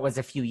 even though it was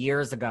a few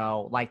years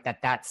ago, like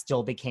that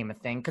still became a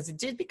thing? Because it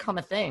did become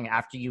a thing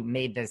after you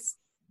made this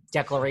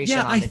declaration.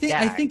 Yeah, on the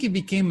deck. I think it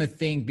became a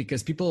thing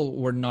because people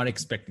were not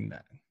expecting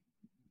that.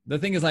 The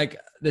thing is, like,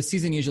 the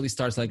season usually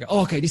starts like,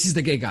 oh, okay, this is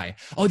the gay guy.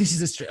 Oh, this is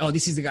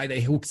this is the guy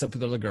that hooks up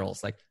with other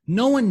girls. Like,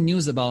 no one knew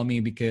about me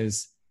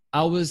because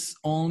I was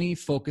only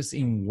focused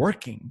in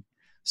working.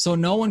 So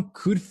no one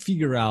could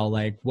figure out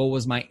like what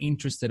was my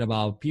interest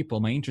about people,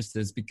 my interest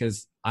is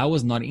because I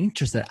was not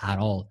interested at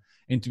all.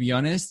 And to be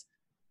honest,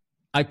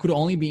 I could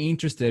only be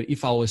interested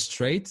if I was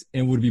straight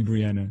and would be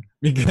Brianna,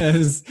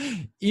 because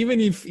even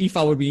if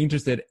I would be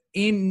interested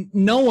in,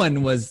 no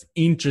one was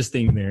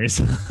interesting there.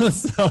 So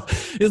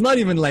it's not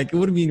even like, it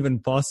wouldn't be even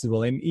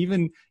possible. And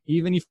even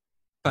if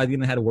I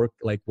didn't have work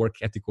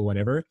ethic or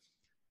whatever,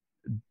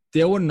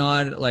 they were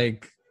not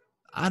like,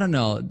 I don't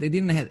know. They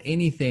didn't have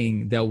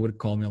anything that would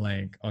call me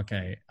like,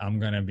 okay, I'm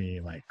going to be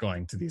like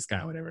going to this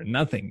guy, whatever.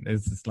 Nothing.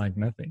 It's just like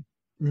nothing.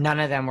 None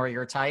of them were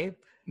your type?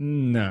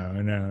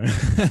 No.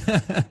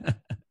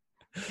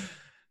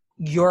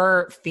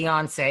 Your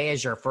fiance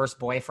is your first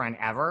boyfriend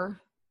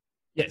ever?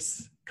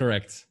 Yes,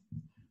 correct.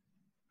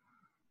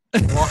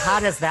 Well,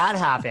 how does that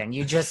happen?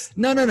 You just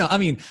no. I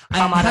mean,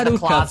 come out of the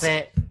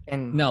closet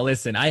and no.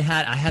 Listen, I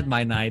had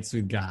my nights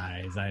with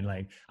guys.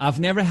 I've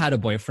never had a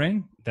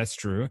boyfriend. That's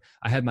true.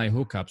 I had my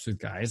hookups with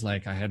guys.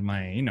 Like I had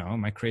my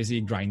my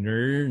crazy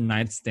grinder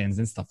nightstands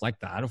and stuff like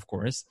that, of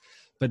course.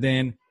 But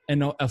then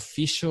an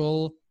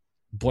official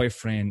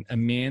boyfriend, a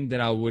man that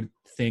I would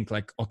think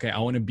like, okay, I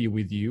want to be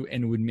with you,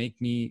 and would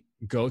make me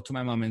go to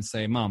my mom and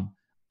say, Mom,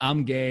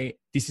 I'm gay.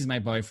 This is my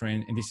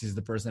boyfriend, and this is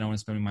the person I want to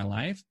spend my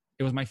life.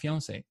 It was my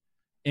fiance.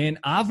 And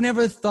I've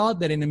never thought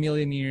that in a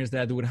million years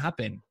that would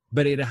happen,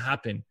 but it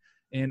happened.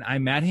 And I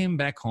met him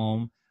back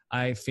home.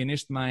 I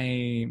finished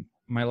my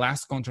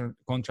last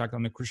contract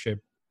on the cruise ship.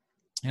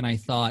 And I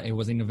thought it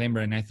was in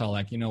November. And I thought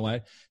like, you know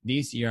what,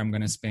 this year I'm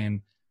going to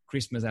spend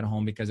Christmas at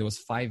home, because it was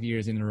 5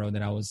 years in a row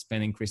that I was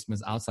spending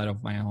Christmas outside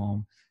of my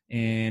home.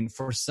 And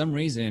for some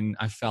reason,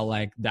 I felt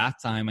like that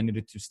time I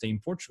needed to stay in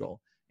Portugal.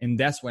 And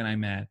that's when I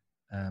met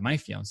my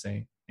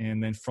fiance.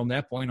 And then from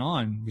that point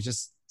on, we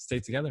just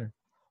stayed together.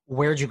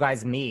 Where'd you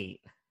guys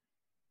meet?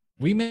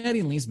 We met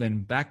in Lisbon,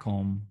 back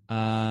home.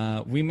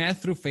 We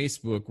met through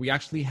Facebook.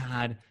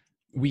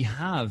 We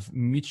have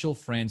mutual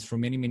friends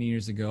from many, many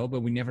years ago,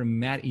 but we never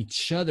met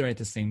each other at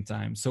the same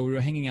time. So we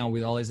were hanging out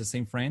with always the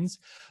same friends,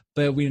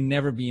 but we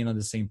never being on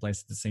the same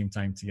place at the same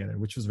time together,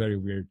 which was very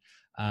weird.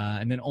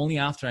 And then only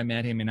after I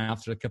met him and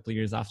after a couple of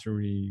years after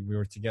we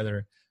were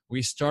together,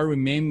 we started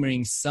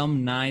remembering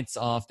some nights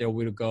off that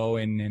we would go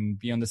and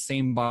be on the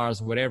same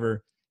bars,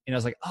 whatever. And I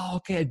was like, oh,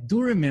 okay, I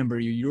do remember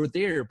you. You were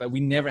there, but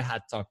we never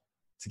had talked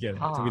together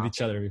with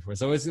each other before.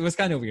 So it was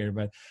kind of weird,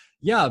 but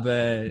yeah.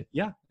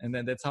 And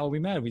then that's how we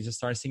met. We just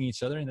started seeing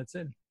each other, and that's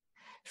it.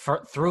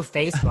 Through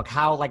Facebook.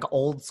 How like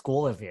old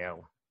school of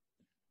you.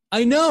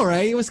 I know,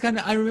 right? It was kind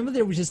of, I remember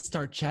that we just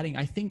started chatting.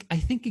 I think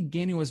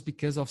again, it was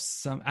because of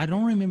I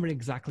don't remember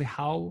exactly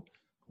how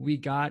we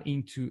got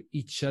into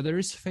each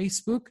other's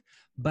Facebook,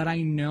 but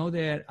I know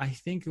that I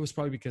think it was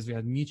probably because we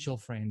had mutual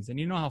friends, and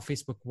you know how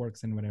Facebook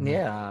works and whatever.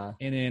 Yeah.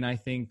 And then I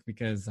think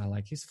because I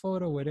like his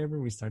photo, whatever,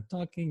 we start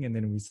talking, and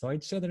then we saw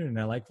each other, and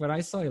I liked what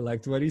I saw, he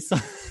liked what he saw.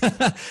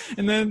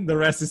 And then the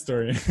rest is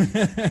story.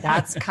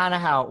 That's kind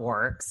of how it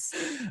works.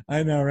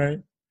 I know, right?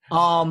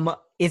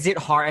 Is it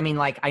hard? I mean,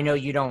 like, I know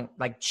you don't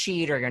like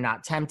cheat or you're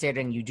not tempted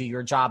and you do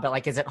your job, but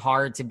like, is it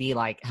hard to be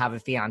like, have a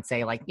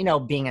fiance, like, you know,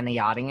 being in the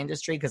yachting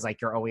industry? Cause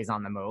like, you're always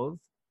on the move.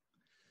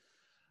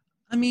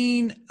 I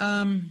mean,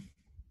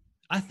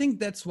 I think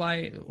that's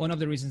why, one of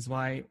the reasons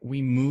why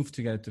we moved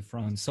together to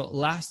France. So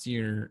last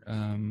year,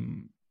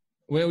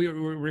 well,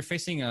 we're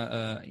facing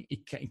a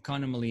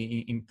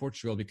economy in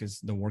Portugal because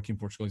the work in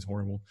Portugal is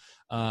horrible.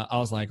 I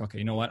was like, okay,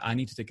 you know what? I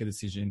need to take a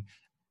decision.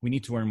 We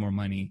need to earn more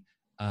money.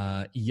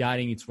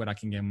 Yachting, it's where I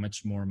can get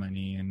much more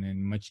money and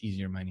then much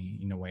easier money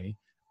in a way.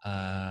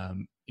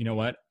 You know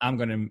what? I'm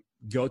going to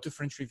go to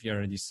French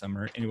Riviera this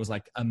summer. And it was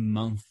like a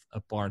month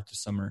apart to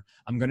summer.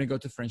 I'm going to go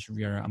to French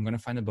Riviera. I'm going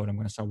to find a boat. I'm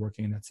going to start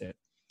working, and that's it.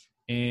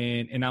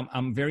 And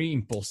I'm very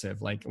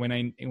impulsive. Like when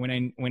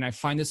I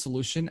find a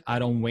solution, I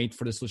don't wait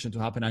for the solution to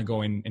happen. I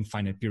go and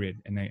find it,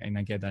 period. And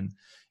I get done.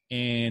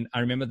 And I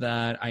remember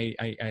that I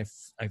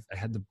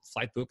had the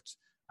flight booked.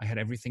 I had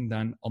everything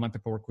done, all my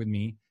paperwork with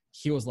me.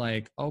 He was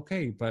like,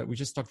 okay, but we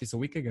just talked this a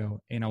week ago,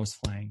 and I was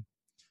flying.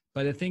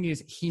 But the thing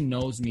is, he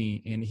knows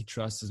me and he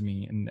trusts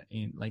me. And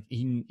like,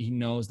 he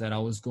knows that I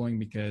was going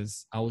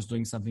because I was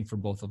doing something for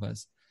both of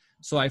us.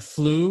 So I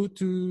flew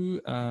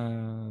to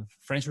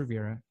French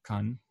Riviera,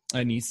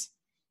 Nice,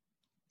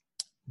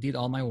 did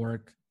all my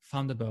work,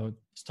 found the boat,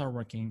 started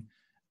working.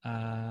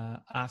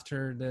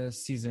 after the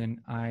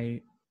season,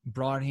 I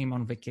brought him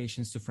on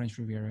vacations to French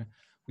Riviera.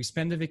 We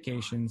spent the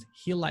vacations.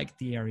 He liked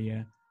the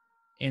area.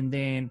 And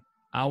then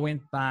I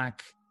went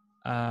back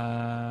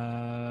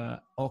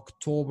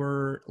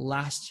October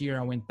last year.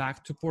 I went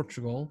back to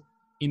Portugal.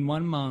 In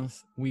 1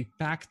 month, we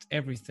packed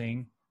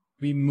everything.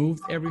 We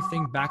moved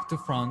everything back to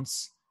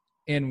France,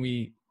 and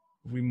we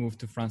moved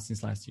to France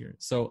since last year.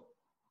 So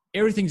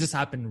everything just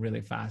happened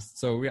really fast.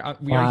 So we are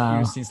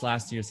here since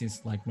last year,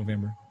 since like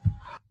November.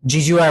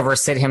 Did you ever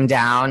sit him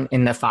down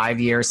in the 5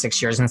 years,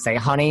 6 years and say,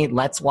 honey,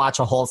 let's watch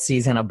a whole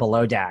season of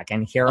Below Deck?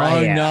 And here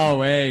I am. Oh, no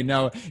way.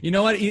 No. You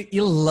know what?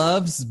 He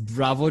loves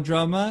Bravo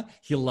drama.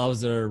 He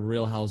loves the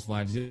Real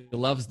Housewives. He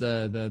loves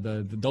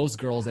the those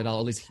girls that are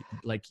always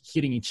like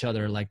hitting each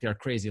other. Like they're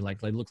crazy.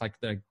 Like they look like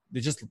they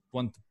just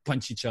want to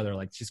punch each other.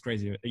 Like she's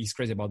crazy. He's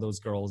crazy about those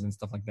girls and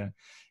stuff like that.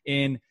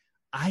 And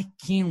I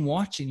can't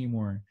watch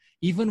anymore.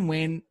 Even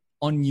when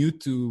on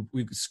YouTube,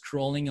 we're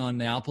scrolling on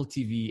the Apple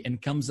TV and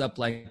comes up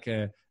like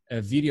a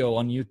video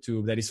on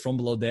YouTube that is from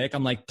Below Deck,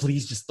 I'm like,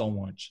 please just don't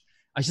watch.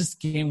 I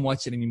just can't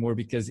watch it anymore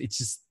because it's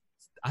just,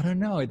 I don't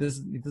know. It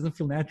doesn't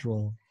feel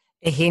natural.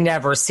 He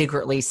never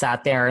secretly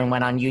sat there and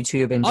went on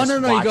YouTube and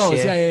just watched he goes.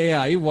 it.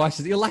 Yeah. He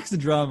watches. He likes the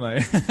drama.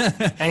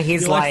 And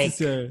he's like,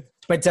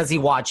 but does he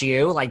watch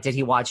you? Like, did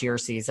he watch your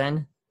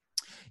season?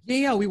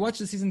 Yeah. We watched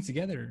the season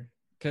together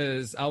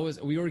because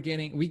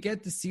we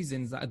get the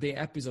seasons, the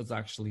episodes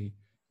actually,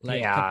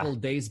 like a couple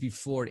days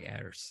before it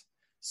airs.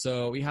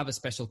 So we have a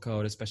special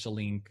code, a special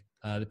link.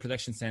 The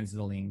production sends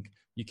the link.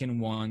 You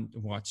can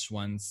watch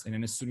once, and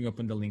then as soon as you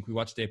open the link, we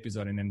watch the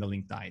episode, and then the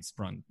link dies.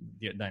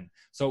 Done.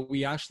 So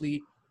we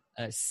actually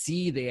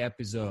see the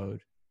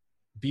episode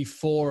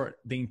before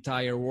the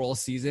entire world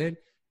sees it,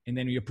 and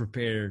then we are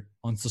prepared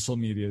on social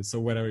media. So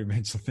whatever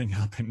eventual thing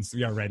happens,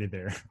 we are ready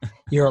there.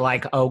 You're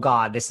like, oh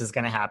God, this is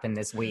going to happen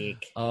this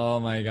week. Oh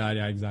my God.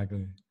 Yeah,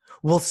 exactly.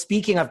 Well,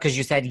 speaking of, because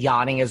you said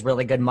yachting is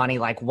really good money,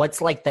 like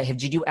what's like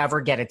did you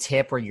ever get a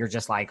tip where you're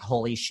just like,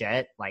 holy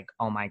shit, like,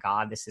 oh my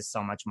God, this is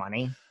so much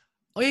money?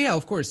 Oh yeah,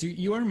 of course.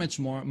 You earn much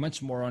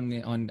more on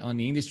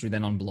the industry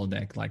than on Below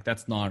Deck. Like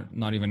that's not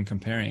even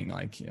comparing.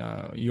 Like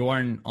you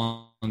earn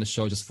on the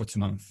show just for 2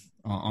 months.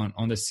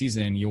 On the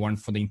season, you earn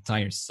for the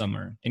entire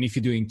summer. And if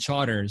you're doing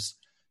charters,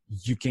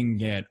 you can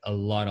get a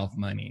lot of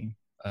money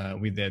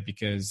with it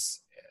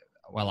because,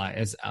 well,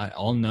 as I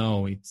all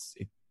know,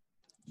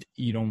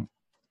 you don't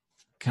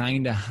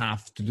kind of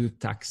have to do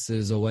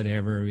taxes or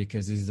whatever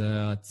because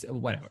it's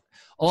whatever.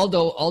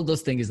 Although all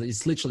those things,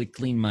 it's literally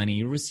clean money.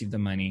 You receive the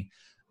money.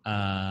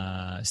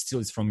 Still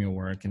it's from your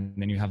work, and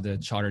then you have the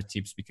charter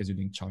tips because you're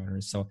doing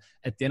charters. So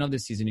at the end of the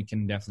season, you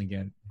can definitely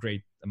get a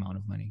great amount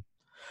of money.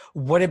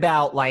 What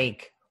about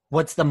like,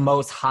 what's the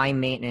most high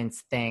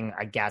maintenance thing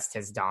a guest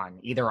has done,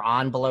 either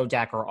on Below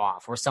Deck or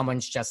off, where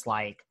someone's just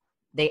like,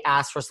 they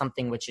ask for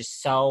something which is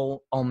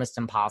so almost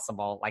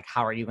impossible. Like,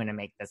 how are you going to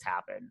make this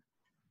happen?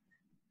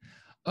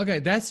 Okay,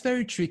 that's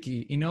very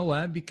tricky. You know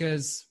what?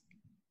 Because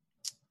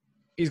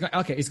it's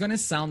going to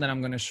sound that I'm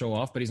going to show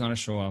off, but it's not a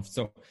show off.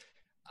 So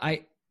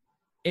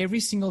every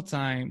single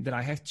time that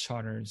I have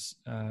charters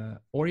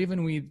or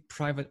even with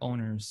private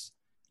owners,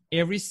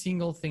 every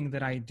single thing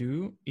that I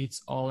do,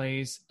 it's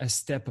always a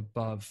step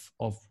above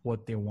of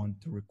what they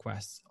want to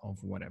request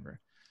of whatever.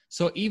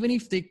 So even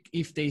if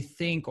they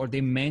think or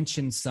they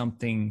mention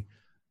something,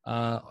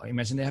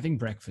 imagine they're having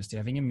breakfast, they're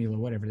having a meal or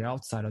whatever, they're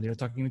outside or they're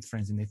talking with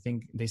friends and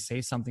they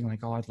say something like,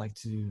 oh, I'd like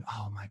to,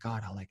 oh my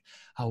God,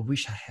 I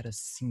wish I had a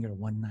singer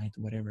one night,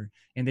 whatever.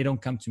 And they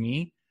don't come to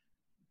me.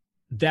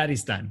 That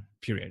is done,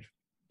 period.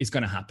 It's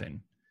going to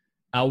happen.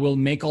 I will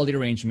make all the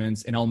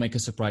arrangements and I'll make a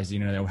surprise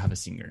dinner that will have a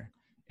singer.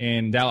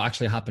 And that will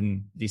actually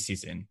happen this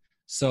season.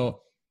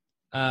 So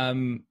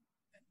being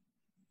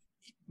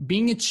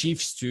a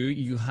chief stew,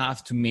 you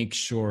have to make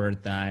sure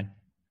that,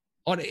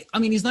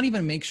 it's not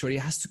even make sure,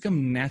 it has to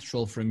come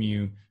natural from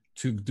you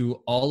to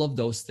do all of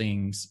those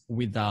things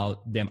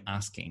without them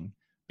asking,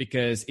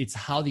 because it's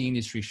how the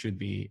industry should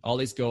be.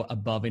 Always go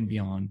above and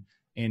beyond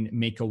and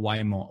make a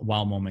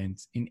wow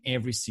moment in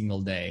every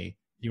single day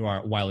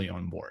while you're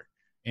on board.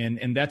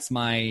 And that's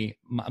my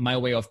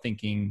way of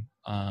thinking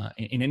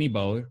in any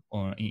boat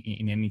or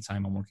in any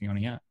time I'm working on a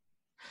yacht.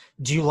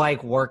 Do you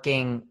like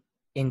working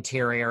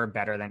interior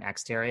better than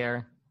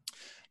exterior?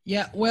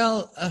 Yeah,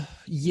 well,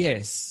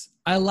 yes.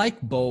 I like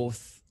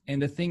both.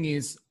 And the thing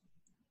is,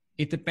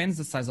 it depends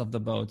the size of the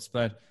boats.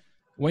 But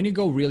when you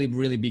go really,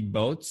 really big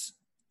boats,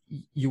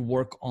 you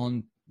work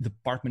on the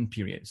department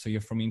period. So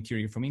you're from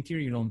interior. From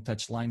interior, you don't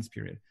touch lines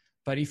period.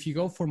 But if you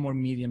go for more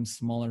medium,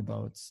 smaller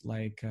boats,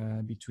 like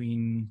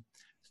between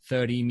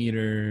 30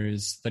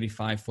 meters,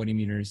 35, 40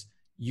 meters,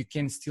 you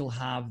can still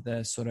have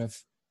the sort of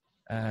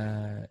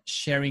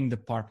sharing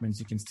departments.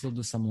 You can still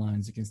do some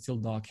lines. You can still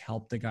dock,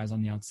 help the guys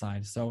on the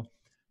outside. So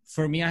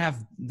for me, I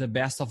have the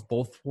best of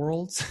both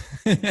worlds.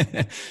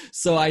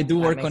 So I do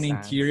work on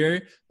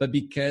interior, but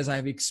because I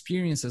have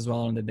experience as well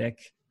on the deck,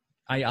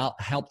 I'll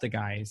help the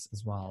guys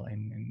as well.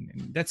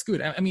 And that's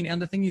good. I mean,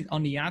 and the thing is,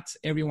 on the yacht,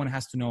 everyone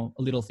has to know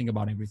a little thing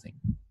about everything.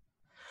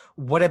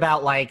 What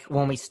about like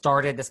when we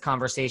started this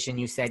conversation,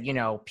 you said, you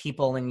know,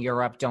 people in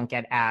Europe don't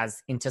get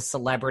as into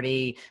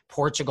celebrity.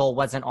 Portugal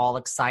wasn't all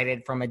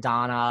excited for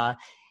Madonna.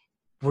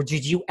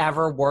 Did you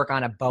ever work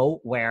on a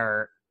boat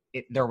where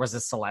there was a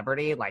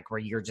celebrity, like where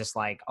you're just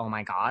like, oh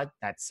my God,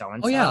 that's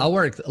so-and-so? Oh yeah, I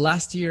worked.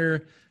 Last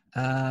year,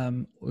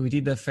 we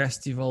did the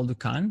Festival du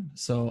Cannes.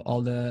 So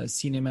all the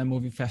cinema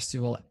movie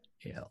festival,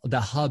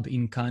 the hub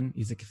in Cannes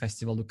is the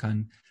Festival du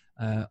Cannes.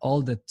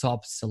 All the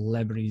top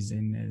celebrities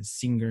and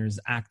singers,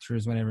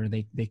 actors, whatever,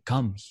 they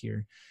come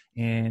here,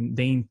 and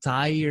the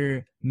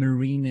entire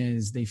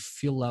marinas, they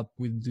fill up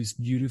with these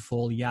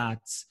beautiful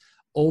yachts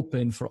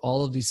open for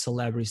all of these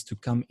celebrities to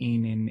come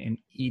in and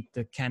eat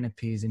the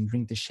canopies and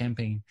drink the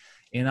champagne.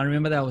 And I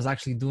remember that I was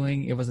actually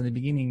doing, it was in the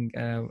beginning,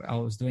 I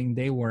was doing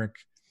day work.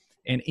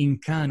 And in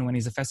Cannes, when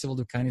it's a festival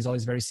du Cannes, it's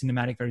always very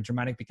cinematic, very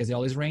dramatic because it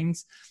always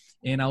rains.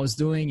 And I was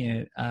doing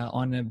it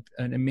on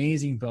an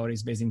amazing boat.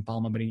 It's based in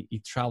Palma, but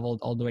it traveled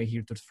all the way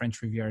here to the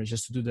French Riviera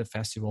just to do the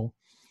festival.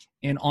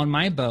 And on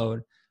my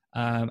boat,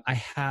 I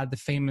had the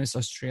famous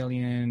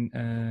Australian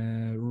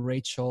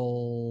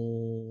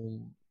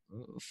Rachel.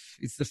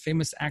 It's the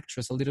famous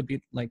actress, a little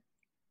bit like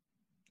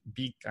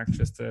big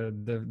actress,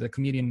 the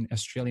comedian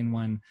Australian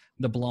one,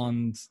 the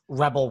blonde.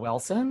 Rebel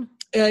Wilson?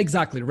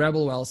 Exactly,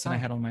 Rebel Wilson. I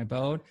had on my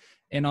boat.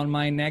 And on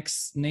my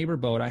next neighbor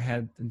boat, I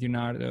had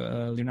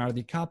Leonardo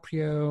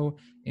DiCaprio.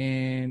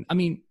 And I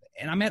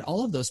met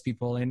all of those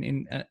people.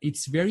 And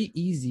it's very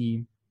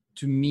easy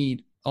to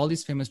meet all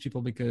these famous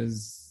people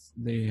because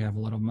they have a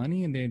lot of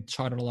money and they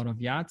charter a lot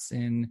of yachts.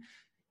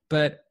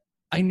 But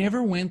I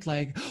never went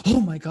like, oh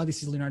my God,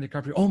 this is Leonardo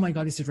DiCaprio. Oh my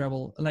God, this is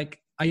Rebel.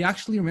 Like, I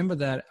actually remember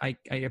that I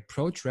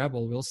approached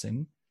Rebel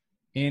Wilson.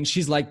 And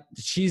she's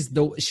just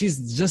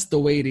the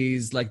way it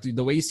is. Like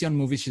the way you see on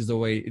movies, she's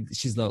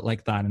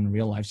like that in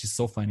real life. She's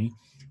so funny.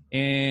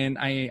 And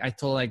I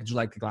told her, like, do you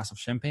like a glass of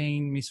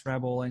champagne, Miss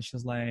Rebel? And she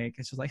was like,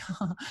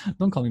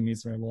 don't call me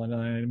Miss Rebel.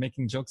 And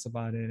making jokes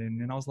about it.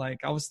 And I was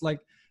like,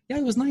 yeah,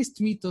 it was nice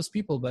to meet those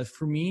people. But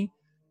for me,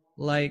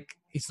 like,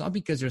 it's not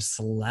because you're a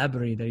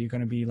celebrity that you're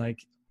going to be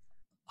like,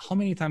 how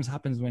many times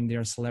happens when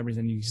they're celebrities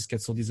and you just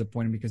get so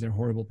disappointed because they're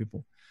horrible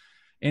people?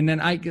 And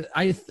then I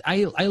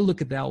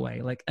look at it that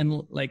way, like,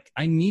 and like,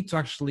 I need to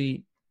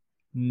actually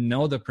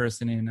know the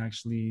person and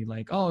actually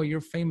like, oh, you're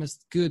famous,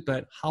 good,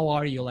 but how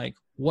are you? Like,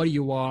 what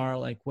you are,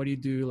 like, what do you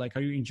do? Like, are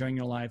you enjoying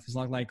your life? It's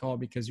not like, oh,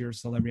 because you're a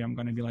celebrity, I'm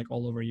going to be like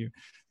all over you. Do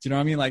you know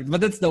what I mean? Like,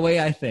 but that's the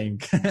way I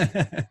think.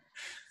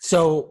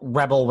 So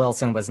Rebel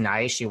Wilson was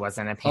nice. She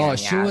wasn't a pain in the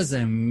she ass. was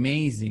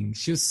amazing.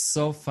 She was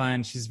so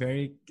fun. She's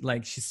very,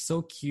 like, she's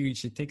so cute.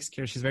 She takes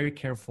care. She's very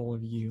careful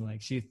of you.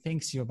 Like, she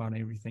thanks you about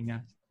everything. Yeah.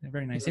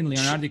 Very nice. And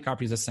Leonardo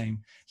DiCaprio is the same.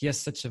 He has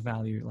such a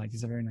value. Like,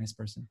 he's a very nice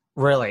person.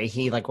 Really?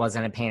 He like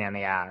wasn't a pain in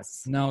the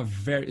ass? No,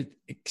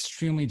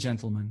 extremely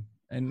gentleman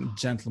in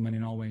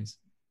all ways.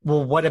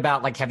 Well, what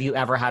about, like, have you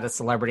ever had a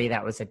celebrity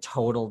that was a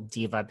total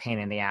diva pain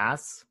in the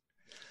ass?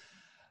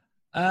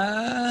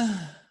 Oh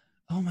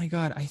my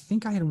God. I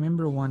think I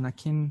remember one. I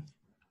think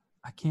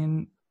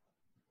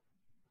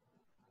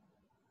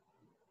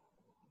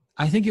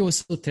it was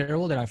so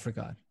terrible that I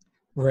forgot.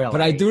 Really?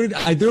 But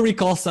I do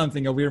recall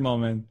something, a weird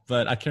moment,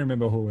 but I can't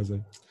remember who was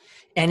it.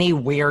 Any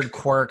weird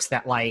quirks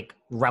that like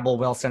Rebel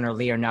Wilson or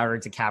Leonardo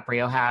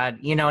DiCaprio had?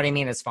 You know what I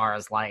mean? As far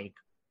as like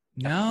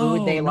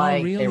food they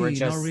like, really, they were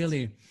just not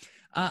really.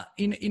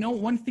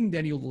 One thing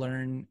that you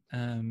learn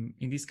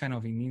in this kind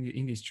of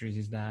industries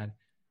is that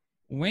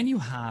when you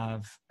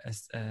have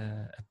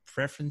a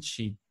preference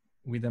sheet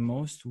with the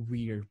most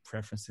weird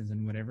preferences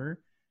and whatever,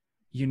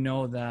 you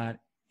know that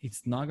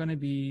it's not going to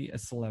be a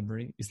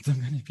celebrity. It's not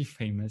going to be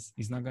famous.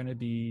 It's not going to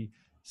be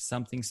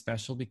something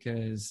special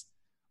because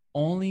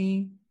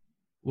only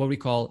what we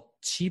call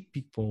cheap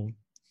people.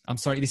 I'm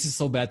sorry, this is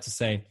so bad to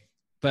say,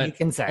 but you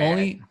can say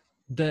only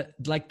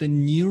the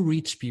new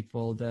rich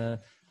people, the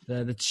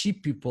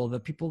cheap people, the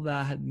people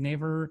that had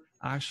never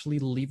actually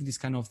lived these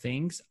kind of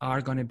things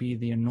are going to be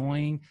the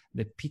annoying,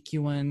 the picky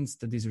ones,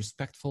 the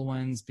disrespectful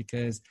ones,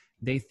 because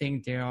they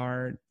think they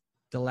are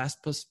the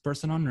last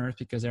person on earth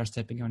because they're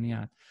stepping on the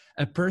yacht.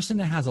 A person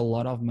that has a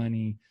lot of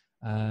money,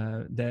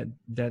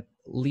 that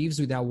lives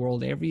with that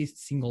world every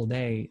single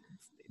day,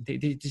 they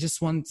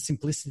just want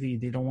simplicity.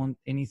 They don't want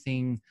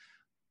anything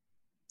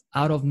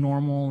out of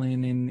normal,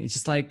 and it's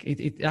just like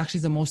it actually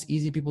is the most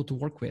easy people to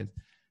work with,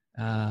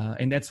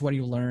 and that's what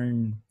you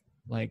learn,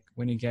 like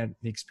when you get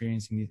the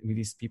experience with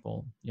these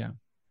people. Yeah,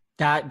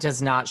 that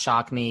does not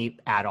shock me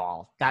at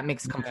all. That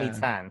makes complete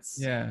sense.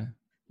 Yeah.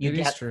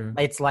 Is true.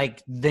 It's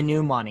like the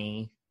new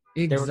money.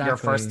 Exactly. Your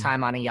first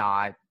time on a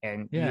yacht,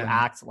 and you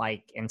act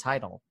like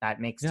entitled.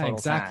 That makes total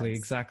sense.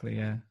 Exactly.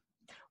 Yeah.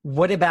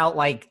 What about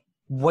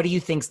what do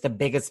you think's the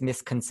biggest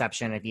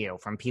misconception of you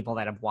from people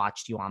that have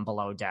watched you on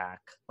Below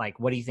Deck? Like,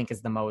 what do you think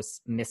is the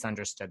most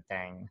misunderstood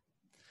thing?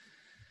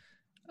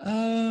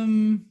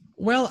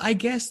 Well, I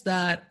guess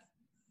that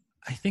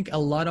I think a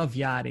lot of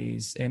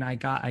yachties, and I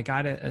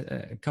got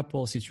a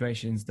couple of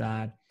situations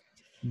that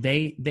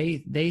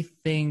they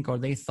think, or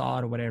they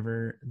thought, or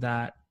whatever,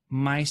 that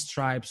my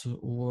stripes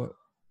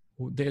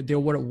they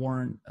were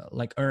weren't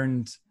like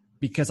earned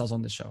because I was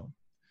on the show.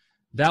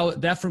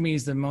 That for me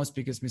is the most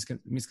biggest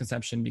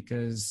misconception,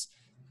 because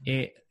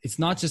it's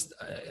not just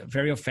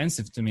very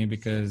offensive to me,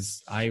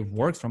 because I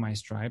worked for my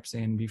stripes,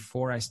 and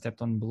before I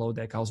stepped on below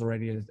deck, I was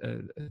already a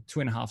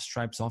 2.5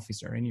 stripes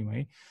officer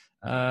anyway.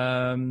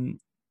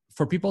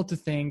 For people to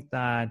think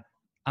that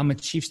I'm a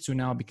Chiefs 2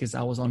 now because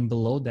I was on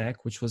below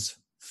deck, which was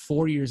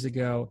 4 years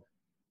ago,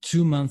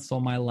 2 months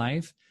of my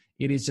life,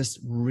 it is just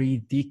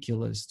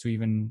ridiculous to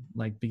even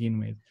like begin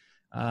with.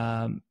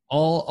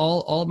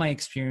 All my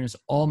experience,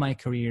 all my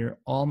career,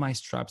 all my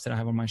straps that I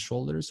have on my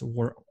shoulders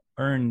were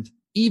earned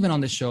even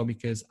on the show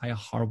because I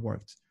hard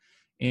worked.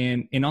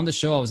 And on the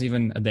show, I was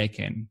even a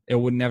deckhand. It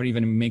would never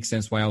even make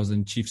sense why I was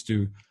in Chiefs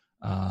 2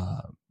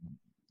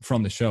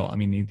 from the show. I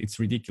mean, it's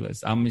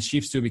ridiculous. I'm in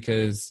Chiefs 2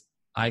 because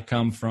I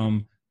come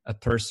from a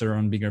purser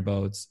on bigger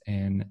boats,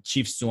 and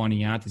Chiefs 2 on a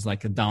yacht is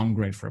like a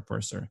downgrade for a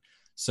purser.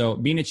 So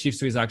being a Chiefs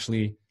 2 is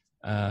actually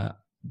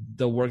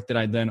the work that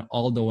I've done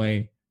all the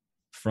way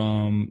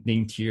from the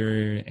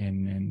interior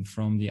and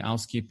from the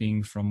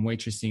housekeeping, from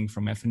waitressing,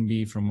 from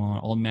F&B, from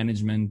all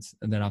management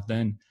that I've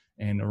done.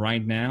 And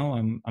right now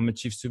I'm a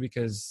Chiefs 2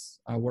 because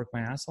I work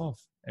my ass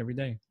off every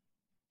day.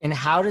 And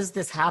how does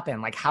this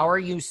happen? Like, how are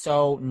you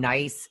so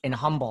nice and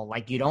humble?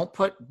 Like, you don't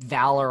put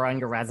valor on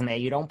your resume.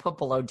 You don't put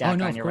below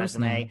deck on your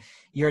resume. Not.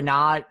 You're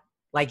not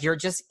like, you're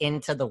just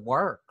into the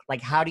work.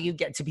 Like, how do you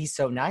get to be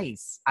so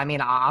nice? I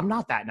mean, I'm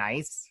not that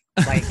nice.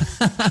 Like,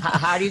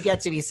 how do you get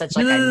to be such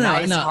like a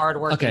nice,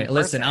 hardworking Okay,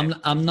 listen,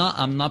 person? I'm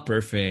not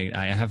perfect.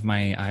 I have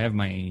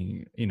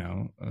my you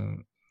know,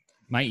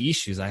 my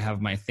issues. I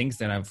have my things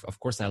that of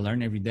course I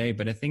learn every day.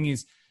 But the thing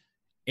is,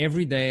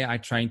 every day I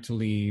try to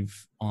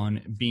live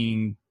on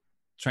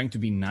trying to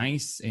be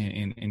nice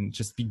and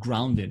just be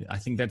grounded. I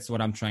think that's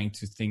what I'm trying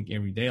to think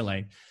every day.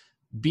 Like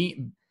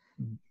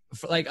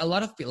like a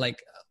lot of people,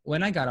 like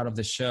when I got out of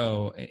the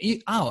show,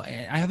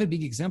 I have a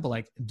big example,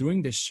 like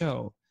during the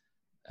show,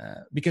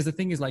 because the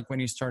thing is, like when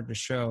you start the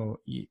show,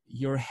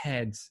 your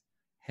head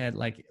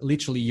like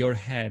literally your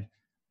head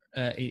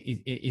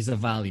is a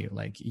value.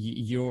 Like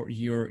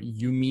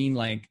you mean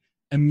like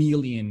a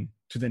million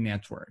to the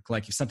network.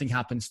 Like if something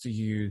happens to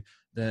you,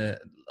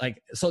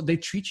 so they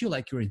treat you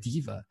like you're a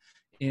diva.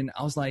 And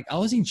I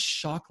was in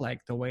shock,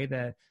 like the way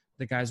that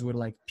the guys would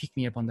like pick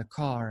me up on the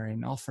car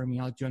and offer me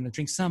out, do you want to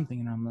drink something?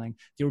 And I'm like,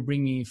 they would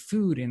bring me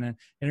food. And I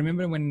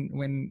remember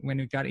when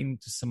we got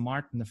into St.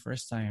 Martin the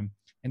first time,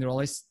 and they're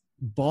always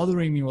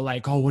bothering me, were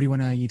like, oh, what do you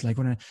want to eat?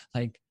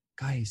 Like,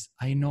 guys,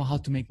 I know how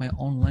to make my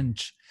own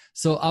lunch.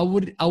 So I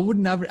would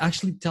never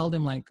actually tell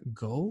them like,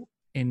 go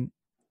and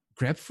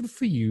grab food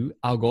for you.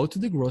 I'll go to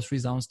the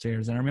groceries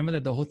downstairs. And I remember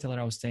that the hotel that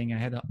I was staying, I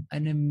had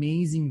an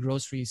amazing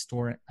grocery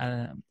store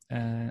on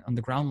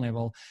the ground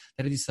level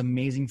that had this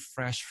amazing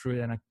fresh fruit,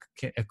 and I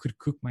could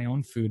cook my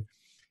own food.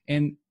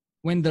 And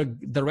when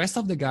the rest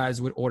of the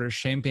guys would order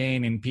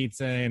champagne and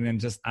pizza and then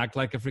just act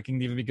like a freaking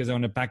diva because I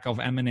want a pack of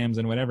M&Ms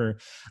and whatever,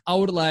 I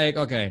would like,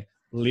 okay,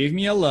 leave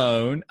me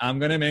alone. I'm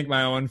going to make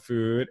my own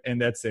food,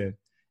 and that's it.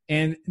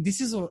 And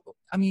this is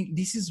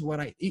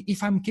what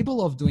if I'm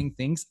capable of doing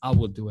things, I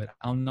will do it.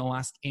 I'll not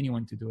ask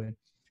anyone to do it.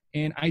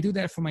 And I do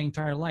that for my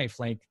entire life.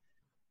 Like,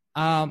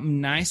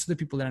 I'm nice to the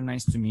people that are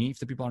nice to me. If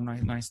the people are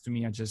not nice to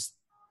me, I just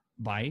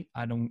bite.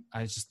 I'm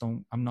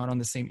not on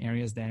the same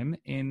area as them.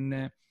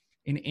 In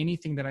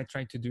anything that I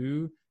try to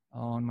do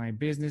on my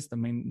business, the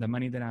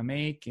money that I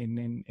make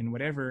and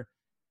whatever,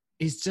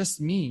 it's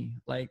just me.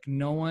 Like,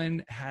 no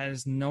one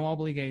has no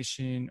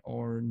obligation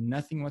or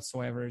nothing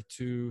whatsoever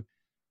to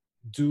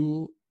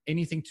do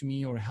anything to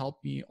me or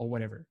help me or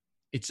whatever.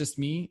 It's just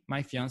me,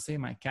 my fiance,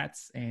 my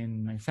cats,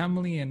 and my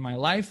family and my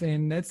life,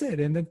 and that's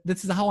it. And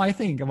this is how I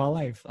think about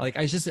life. Like,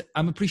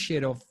 I'm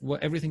appreciative of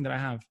everything that I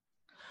have.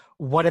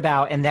 What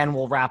about, and then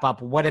we'll wrap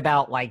up, what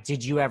about, like,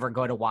 did you ever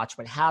go to Watch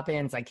What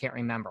Happens? I can't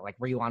remember. Like,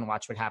 were you on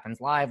Watch What Happens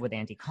Live with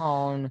Andy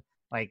Cohen?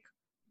 Like,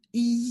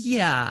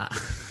 yeah,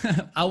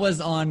 I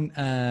was on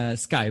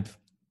Skype.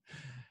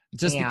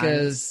 Just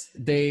because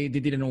they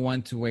didn't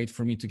want to wait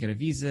for me to get a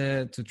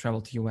visa to travel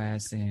to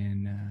US,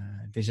 and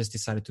they just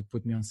decided to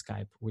put me on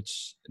Skype,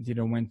 which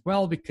didn't went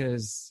well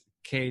because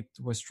Kate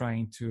was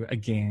trying to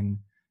again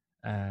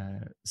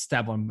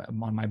stab on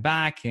my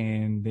back,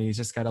 and they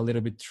just got a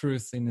little bit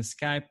truth in the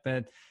Skype.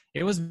 But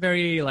it was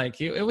very like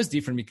it was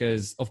different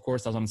because of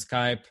course I was on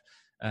Skype.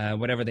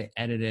 Whatever they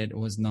edited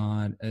was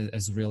not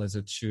as real as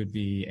it should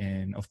be,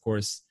 and of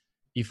course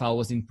if I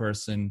was in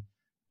person,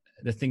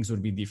 the things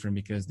would be different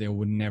because they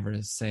would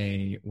never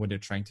say what they're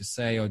trying to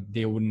say, or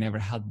they would never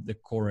have the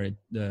courage,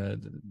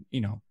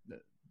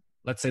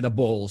 let's say the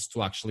balls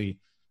to actually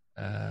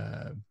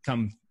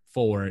come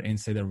forward and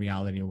say the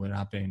reality of what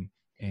happened.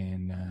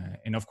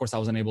 And of course I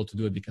wasn't able to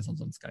do it because I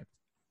was on Skype.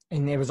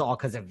 And it was all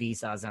because of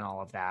visas and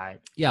all of that.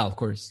 Yeah, of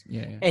course.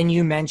 Yeah. And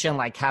you mentioned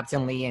like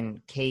Captain Lee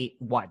and Kate,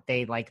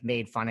 they like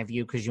made fun of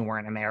you because you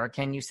weren't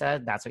American, you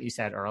said? That's what you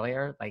said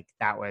earlier? Like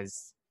that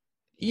was...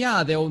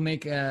 Yeah, they will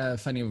make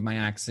funny of my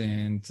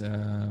accent.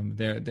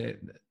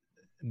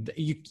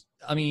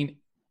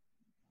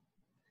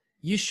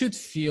 You should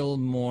feel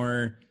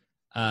more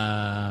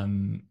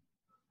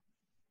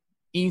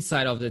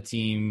inside of the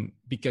team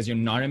because you're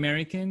not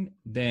American,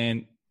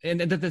 then and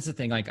that's the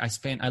thing. Like I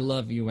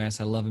love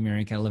US, I love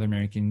America, I love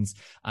Americans.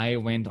 I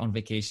went on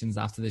vacations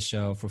after the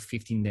show for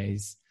 15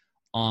 days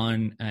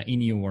in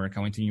New York.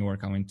 I went to New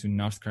York, I went to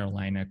North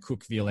Carolina,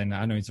 Cookville, and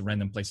I know it's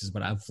random places,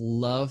 but I've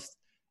loved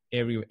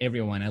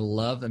everyone. I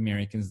love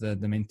Americans, the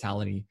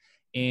mentality.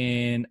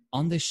 And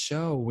on the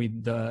show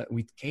with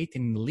Kate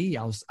and Lee,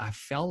 I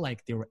felt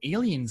like they were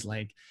aliens.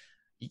 Like,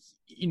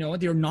 you know,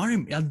 they're not.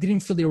 I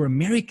didn't feel they were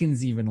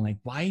Americans even. Like,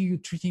 why are you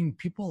treating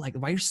people like?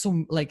 Why are you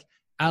so like?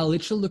 I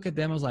literally look at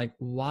them. I was like,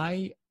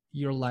 why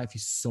your life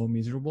is so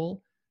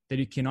miserable that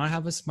you cannot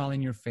have a smile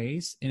in your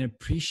face and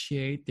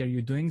appreciate that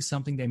you're doing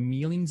something that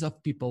millions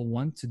of people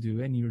want to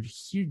do, and you're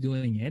here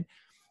doing it,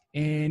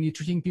 and you're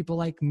treating people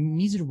like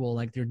miserable,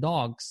 like they're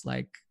dogs.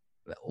 Like,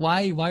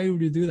 why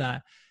would you do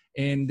that?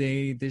 And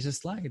they're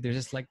just like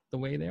the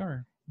way they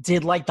are.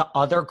 Did like the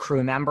other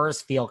crew members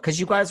feel, because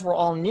you guys were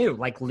all new,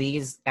 like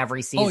Lee's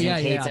every season? Oh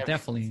yeah,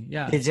 definitely,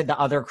 yeah. Did the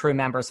other crew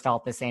members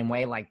felt the same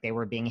way, like they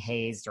were being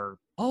hazed or?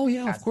 Oh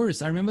yeah, of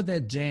course. I remember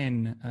that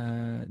Jenna,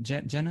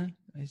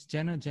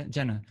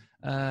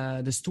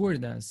 the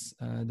stewardess,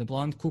 the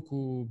blonde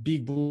cuckoo,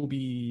 big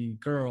booby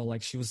girl.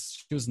 Like she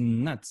was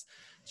nuts.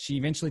 She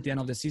eventually, at the end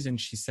of the season,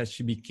 she said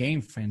she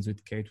became friends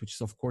with Kate, which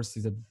of course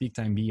is a big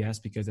time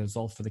BS because it was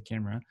all for the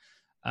camera.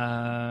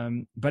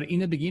 But in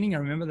the beginning, I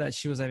remember that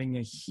she was having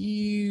a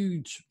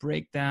huge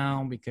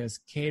breakdown because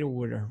Kate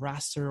would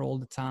harass her all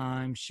the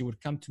time. She would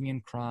come to me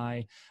and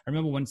cry. I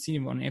remember one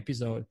scene, one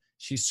episode,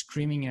 she's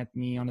screaming at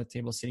me on the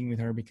table, sitting with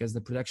her, because the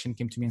production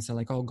came to me and said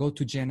like, oh, go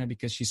to Jenna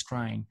because she's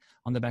crying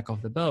on the back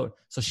of the boat.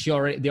 So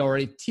they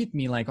already tipped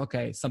me like,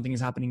 okay, something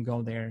is happening,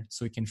 go there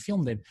so we can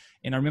film it.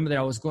 And I remember that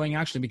I was going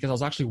actually because I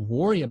was actually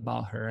worried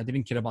about her. I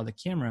didn't care about the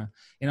camera.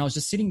 And I was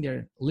just sitting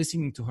there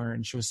listening to her,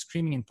 and she was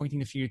screaming and pointing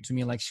the finger to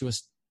me like she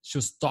was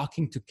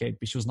talking to Kate,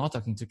 but she was not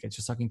talking to Kate. She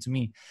was talking to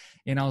me.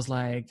 And I was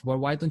like, well,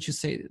 why don't you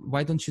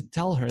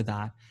tell her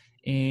that?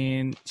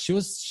 And she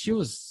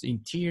was in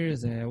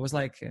tears. And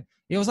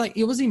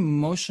it was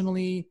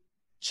emotionally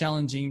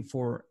challenging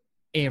for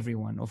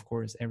everyone, of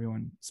course,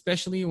 everyone,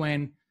 especially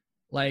when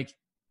like,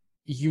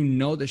 you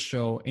know, the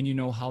show and you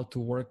know how to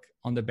work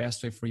on the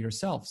best way for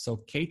yourself. So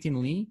Kate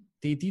and Lee,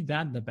 they did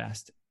that the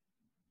best.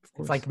 Of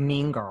course. It's like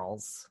Mean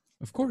Girls.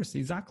 Of course.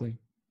 Exactly.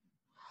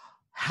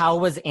 How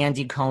was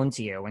Andy Cohen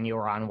to you when you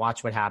were on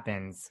Watch What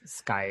Happens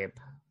Skype?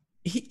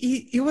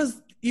 He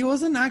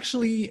wasn't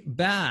actually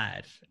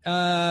bad.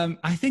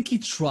 I think he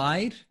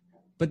tried,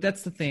 but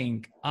that's the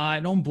thing. I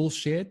don't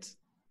bullshit,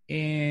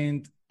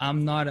 and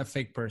I'm not a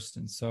fake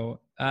person. So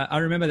I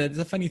remember that. It's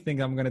a funny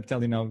thing I'm going to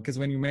tell you now, because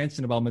when you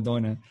mentioned about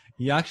Madonna,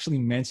 he actually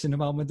mentioned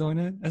about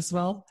Madonna as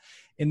well.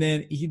 And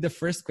then the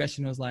first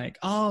question was like,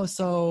 oh,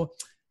 so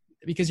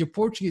because you're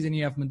Portuguese and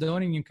you have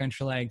Madonna in your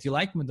country, like, do you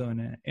like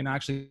Madonna? And I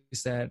actually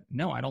said,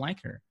 no, I don't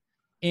like her.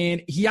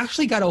 And he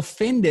actually got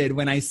offended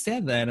when I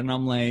said that. And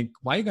I'm like,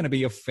 why are you going to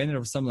be offended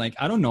of something? Like,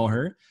 I don't know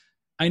her.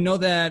 I know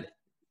that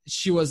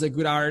she was a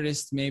good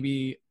artist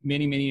maybe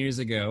many, many years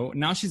ago.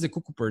 Now she's a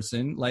cuckoo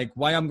person. Like,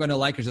 why I'm going to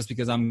like her just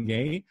because I'm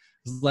gay?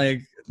 It's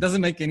like, doesn't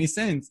make any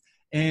sense.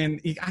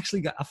 And I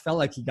felt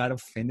like he got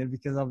offended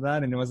because of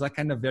that. And it was like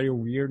kind of very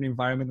weird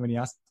environment when he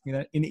asked me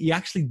that. And he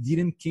actually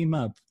didn't came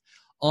up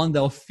on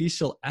the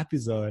official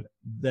episode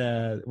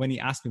when he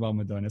asked me about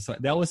Madonna. So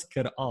that was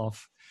cut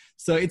off.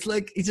 So it's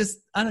like, it's just,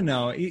 I don't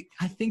know.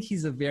 I think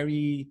he's a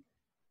very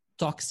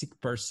toxic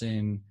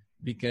person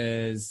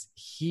because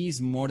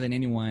he's more than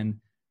anyone.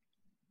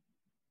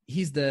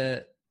 He's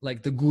the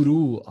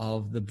guru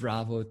of the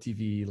Bravo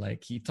TV.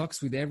 Like, he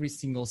talks with every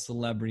single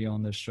celebrity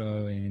on the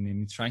show and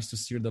he tries to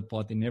stir the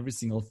pot in every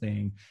single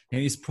thing.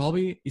 And he's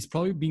probably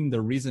being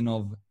the reason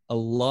of a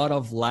lot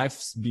of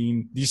lives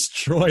being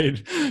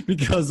destroyed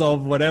because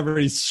of whatever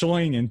he's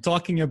showing and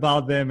talking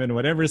about them and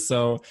whatever.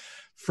 So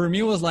for me,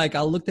 it was like,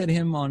 I looked at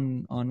him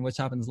on What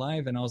Happens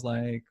Live and I was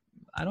like,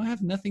 I don't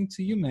have nothing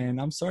to you, man.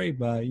 I'm sorry,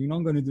 but you're not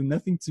going to do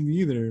nothing to me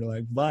either.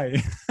 Like,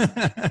 bye.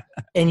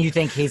 And you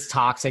think he's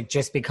toxic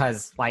just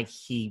because like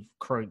he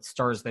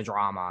stirs the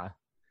drama?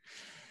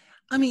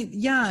 I mean,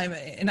 yeah,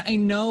 and I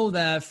know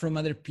that from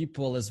other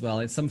people as well.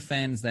 It's some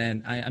fans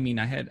that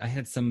I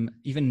had some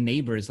even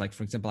neighbors. Like,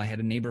 for example, I had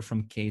a neighbor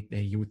from Kate that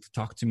he would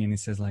talk to me and he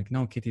says like,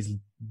 no, Kate is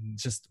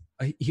just,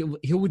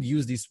 he would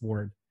use this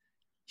word.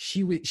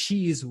 She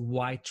is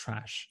white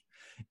trash.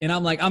 And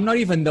I'm like, I'm not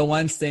even the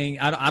one saying,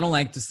 I don't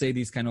like to say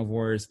these kind of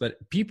words, but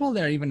people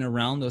that are even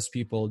around those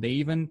people,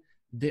 and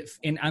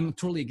I'm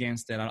totally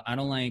against that. I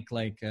don't like,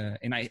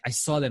 and I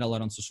saw that a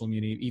lot on social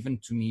media, even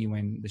to me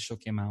when the show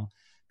came out.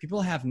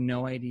 People have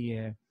no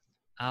idea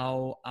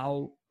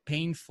how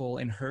painful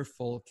and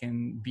hurtful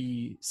can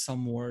be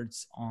some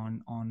words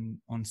on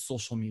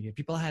social media.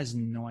 People has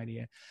no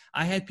idea.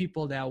 I had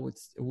people that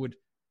would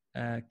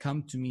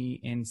come to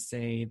me and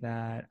say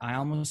that I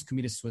almost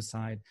committed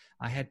suicide.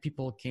 I had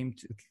people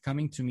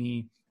coming to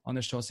me on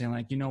the show saying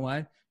like, you know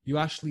what? You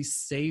actually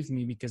saved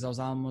me because I was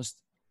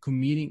almost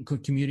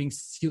commuting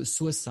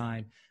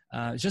suicide.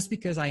 just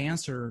because I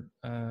answered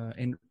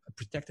and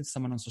protected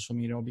someone on social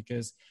media, or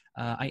because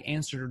I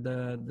answered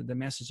the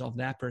message of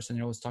that person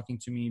that was talking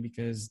to me,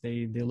 because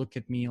they look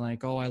at me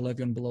like, oh, I love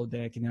you on Below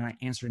Deck, and then I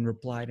answered and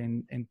replied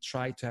and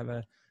tried to have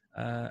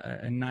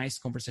a nice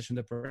conversation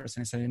with the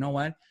person. I said, you know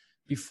what?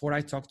 Before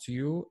I talk to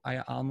you, I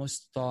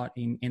almost thought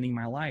in ending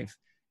my life.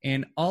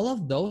 And all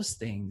of those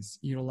things,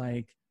 you're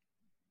like,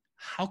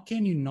 how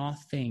can you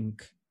not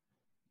think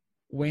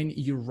when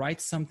you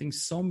write something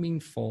so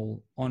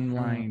meaningful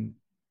online,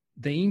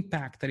 the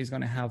impact that is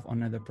going to have on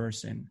another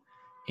person?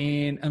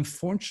 And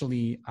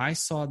unfortunately, I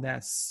saw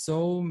that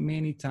so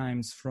many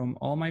times from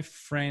all my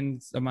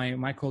friends,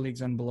 my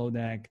colleagues on Below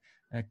Deck,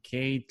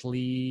 Kate,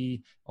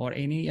 Lee, or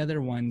any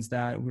other ones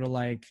that were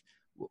like,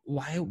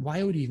 why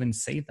would you even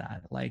say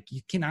that? Like,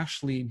 you can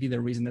actually be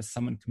the reason that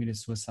someone committed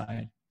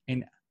suicide.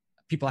 And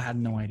people had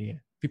no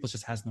idea. People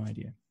just has no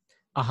idea.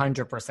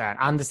 100%.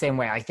 I'm the same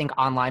way. I think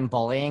online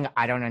bullying,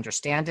 I don't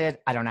understand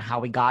it. I don't know how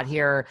we got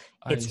here.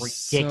 It's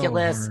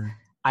ridiculous. So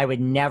I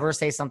would never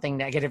say something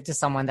negative to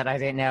someone that I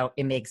didn't know.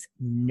 It makes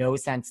no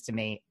sense to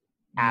me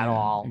at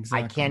all.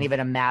 Exactly. I can't even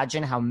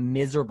imagine how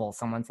miserable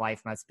someone's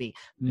life must be.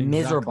 Exactly.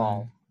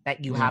 Miserable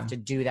that you have to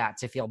do that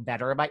to feel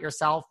better about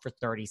yourself for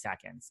 30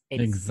 seconds.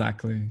 It's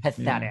exactly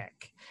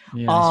pathetic.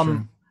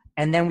 True.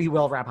 And then we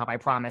will wrap up, I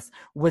promise.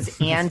 Was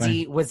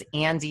Andy,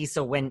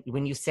 so when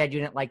you said you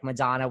didn't like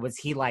Madonna, was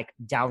he like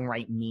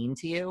downright mean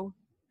to you?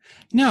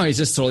 No, he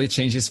just totally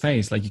changed his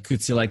face. Like, you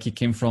could see like he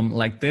came from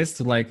like this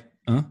to like,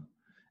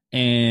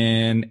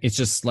 and it's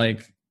just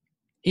like,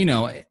 you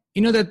know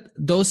that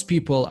those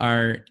people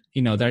are,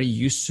 they're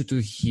used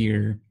to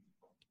hear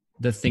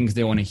the things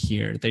they want to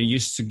hear. They're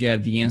used to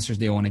get the answers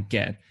they want to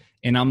get.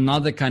 And I'm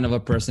not the kind of a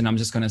person, I'm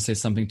just going to say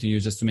something to you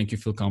just to make you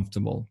feel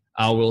comfortable.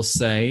 I will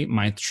say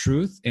my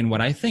truth and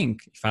what I think.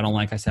 If I don't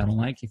like, I say I don't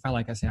like. If I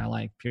like, I say I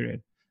like,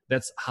 period.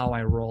 That's how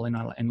I roll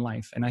in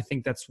life. And I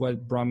think that's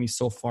what brought me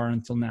so far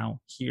until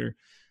now here.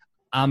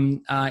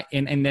 And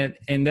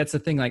that's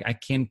the thing. Like, I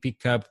can't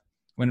pick up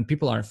when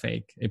people are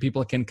fake. If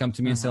people can come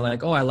to me and say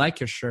like, oh, I like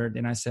your shirt.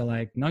 And I say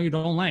like, no, you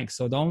don't like.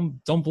 So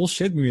don't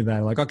bullshit me with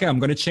that. Like, okay, I'm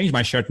going to change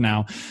my shirt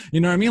now. You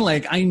know what I mean?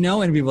 Like, I know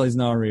when people is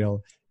not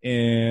real.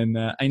 And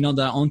I know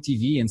that on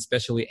TV, and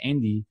especially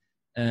Andy,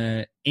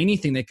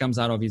 anything that comes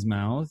out of his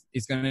mouth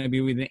is going to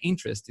be with an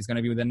interest. It's going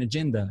to be with an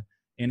agenda.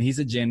 And his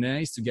agenda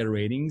is to get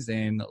ratings.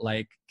 And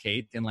like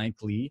Kate and like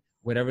Lee,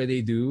 whatever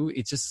they do,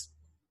 it's just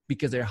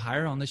because they're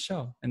higher on the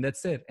show. And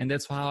that's it. And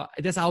that's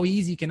how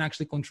easy you can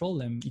actually control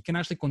them. You can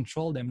actually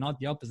control them, not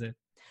the opposite.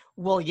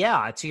 Well,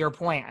 yeah, to your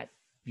point,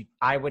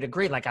 I would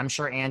agree. Like, I'm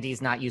sure Andy's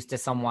not used to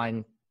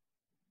someone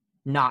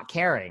not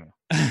caring.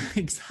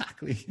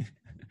 Exactly.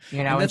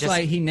 And that's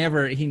why he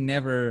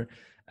never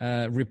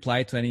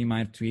replied to any of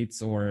my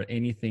tweets or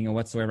anything or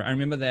whatsoever. I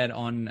remember that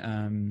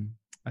on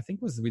I think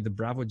it was with the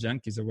Bravo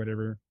Junkies or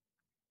whatever.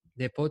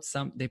 They put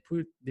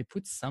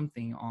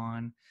something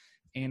on,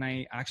 and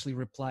I actually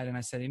replied and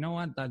I said, you know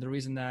what? The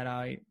reason that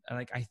I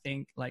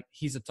think like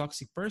he's a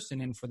toxic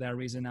person, and for that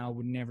reason I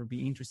would never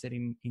be interested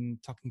in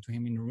talking to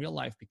him in real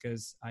life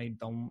because I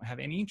don't have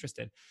any interest.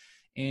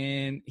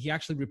 And he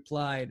actually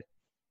replied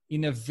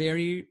in a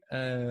very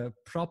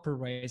proper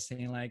way,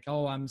 saying like,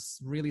 oh, I'm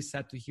really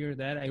sad to hear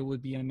that. It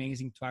would be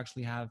amazing to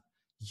actually have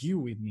you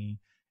with me.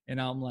 And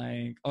I'm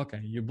like,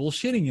 okay, you're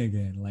bullshitting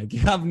again. Like, you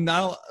have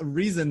no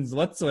reasons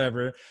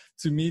whatsoever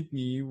to meet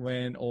me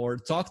or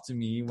talk to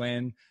me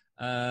when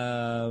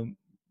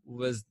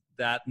was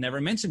that never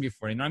mentioned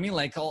before. You know what I mean?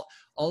 Like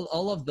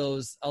all of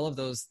those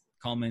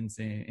comments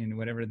and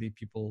whatever the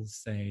people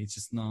say, it's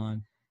just not,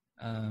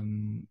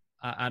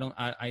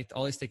 I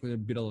always take with a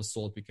bit of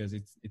salt because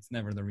it's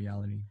never the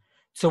reality.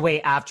 So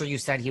wait, after you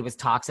said he was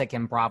toxic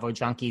and Bravo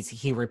Junkies,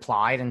 he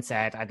replied and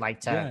said,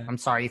 I'm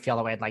sorry you feel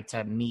that way. I'd like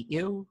to meet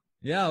you.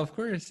 Yeah, of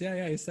course.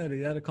 Yeah. He said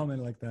he had a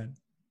comment like that.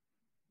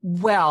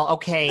 Well,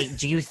 okay.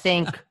 Do you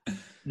think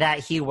that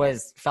he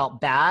felt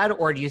bad,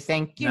 or do you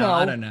think,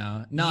 I don't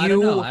know. No, I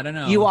don't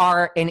know. You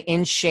are an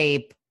in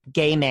shape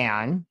gay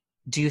man.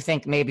 Do you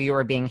think maybe you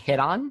were being hit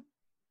on?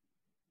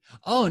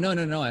 Oh, no,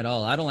 at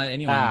all. I don't let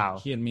anyone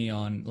hit me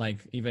on,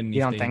 like, even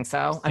you don't think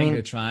so? I mean,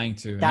 they're trying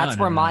to. That's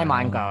where my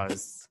mind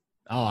goes.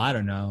 Oh, I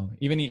don't know.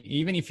 Even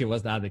if it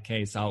was not the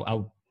case,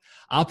 I'll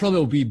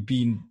probably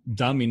be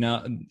dumb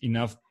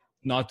enough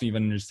not to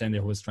even understand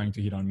that he was trying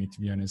to hit on me,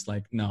 to be honest.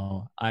 Like,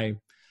 no, I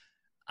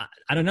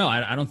don't know.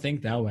 I don't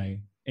think that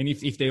way. And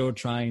if they were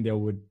trying, they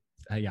would,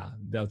 that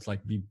would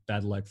like be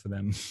bad luck for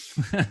them.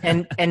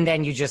 and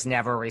then you just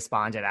never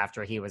responded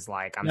after he was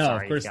like, I'm sorry.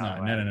 No, of course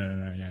not.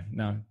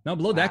 No.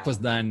 Below Deck was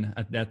done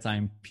at that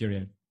time,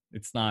 period.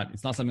 It's not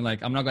something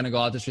like, I'm not going to go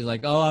out the street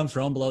like, oh, I'm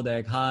from Below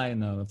Deck. Hi.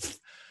 No,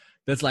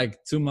 that's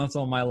like 2 months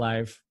of my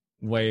life.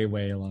 Way,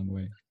 way a long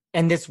way.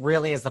 And this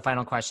really is the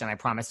final question, I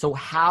promise. So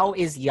how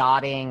is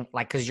yachting,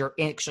 like, because you're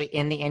actually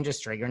in the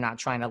industry, you're not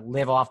trying to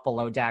live off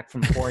Below Deck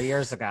from 4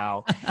 years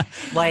ago.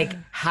 Like,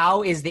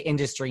 how is the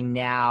industry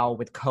now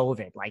with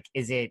COVID? Like,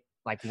 is it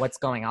Like, what's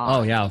going on?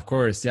 Oh yeah, of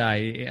course. Yeah,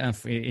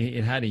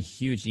 it had a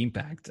huge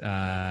impact.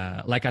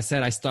 Like I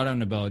said, I started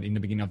on about in the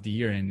beginning of the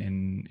year,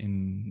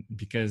 and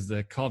because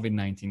the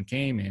COVID-19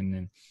 came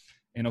in,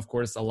 and of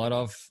course a lot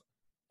of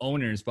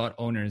owners,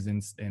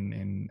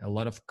 and a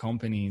lot of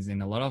companies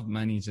and a lot of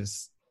money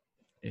it's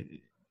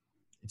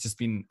just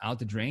been out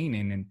the drain,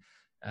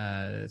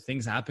 and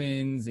things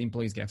happen.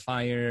 Employees get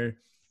fired.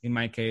 In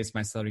my case,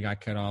 my salary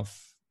got cut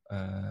off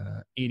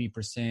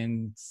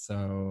 80%.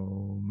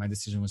 So my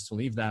decision was to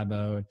leave that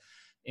boat.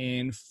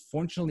 And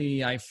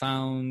fortunately, I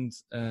found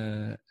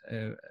a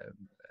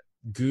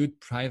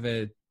good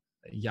private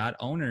yacht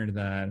owner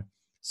that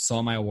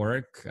saw my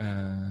work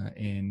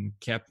and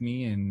kept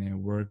me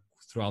and worked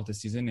throughout the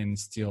season, and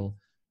still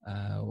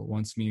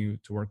wants me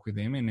to work with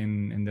him.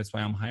 And that's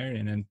why I'm hired.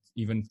 And then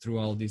even through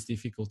all these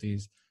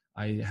difficulties,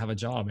 I have a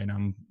job,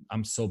 and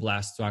I'm so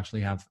blessed to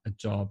actually have a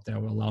job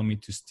that will allow me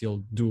to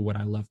still do what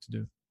I love to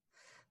do.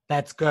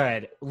 That's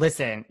good.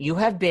 Listen, you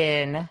have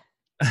been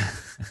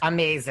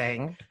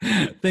amazing.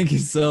 Thank you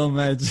so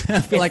much.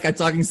 I feel like I'm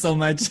talking so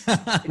much.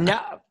 No,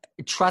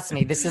 trust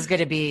me, this is going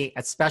to be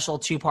a special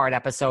 2-part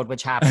episode,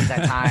 which happens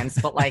at times.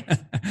 But like,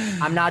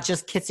 I'm not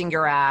just kissing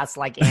your ass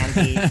like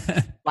Andy.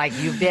 Like,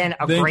 you've been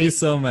a Thank great. you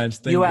so much.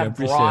 Thank you you. have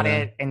brought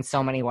it in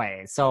so many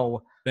ways.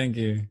 So thank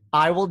you.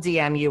 I will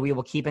DM you. We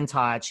will keep in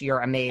touch. You're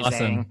amazing.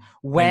 Awesome.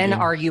 When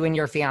are you and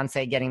your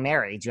fiance getting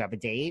married? Do you have a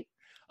date?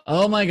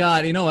 Oh my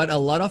God. You know what? A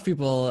lot of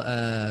people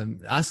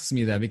asks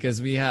me that,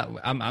 because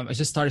I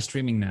just started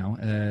streaming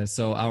now.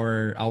 So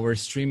our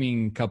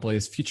streaming couple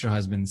is future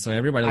husbands. So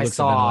everybody looks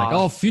at them like,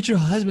 oh, future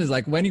husbands,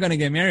 like, when are you going to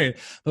get married?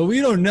 But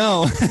we don't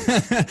know.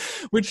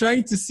 We're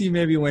trying to see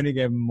maybe when you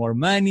get more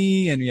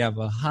money and we have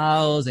a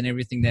house and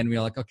everything. Then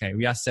we're like, okay,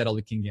 we are settled.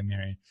 We can get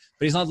married.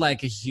 But it's not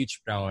like a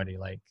huge priority.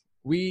 Like,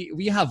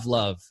 we have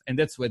love, and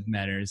that's what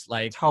matters.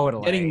 Like,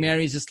 totally. Getting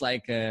married is just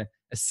like a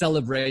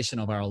celebration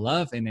of our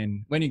love, and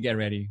then when you get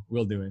ready,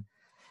 we'll do it.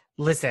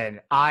 Listen,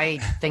 I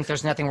think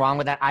there's nothing wrong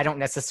with that. I don't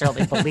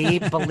necessarily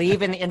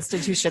believe in the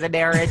institution of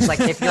marriage. Like,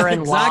 if you're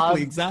in love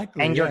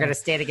and you're going to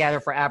stay together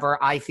forever,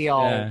 I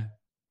feel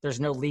there's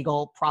no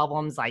legal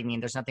problems. I mean,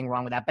 there's nothing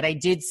wrong with that. But I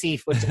did see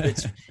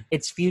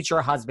it's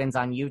Future Husbands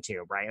on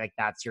YouTube, right? Like,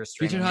 that's your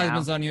streaming Future now.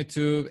 Husbands on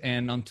YouTube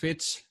and on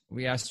Twitch.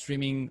 We are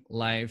streaming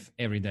live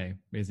every day,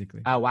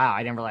 basically. Oh, wow.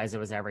 I didn't realize it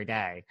was every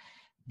day.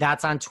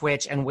 That's on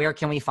Twitch. And where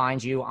can we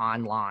find you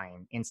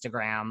online?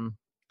 Instagram?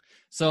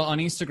 So on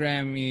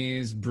Instagram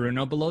is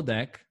Bruno Below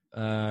Deck,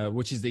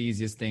 which is the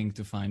easiest thing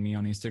to find me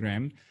on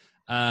Instagram.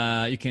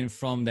 You can,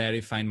 from there,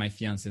 you find my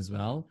fiance as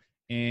well.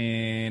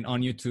 And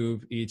on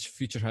YouTube, it's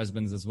Future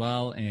Husbands as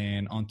well.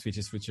 And on Twitch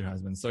is Future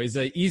Husbands. So it's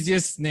the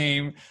easiest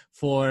name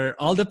for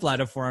all the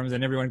platforms,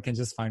 and everyone can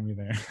just find me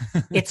there.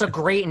 It's a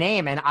great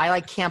name. And I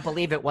can't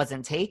believe it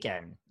wasn't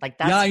taken. Like,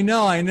 that's I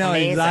know.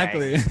 amazing.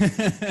 Exactly.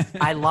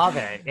 I love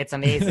it. It's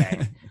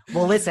amazing.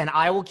 Well, listen,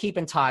 I will keep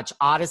in touch.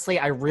 Honestly,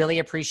 I really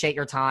appreciate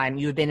your time.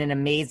 You've been an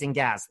amazing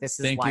guest.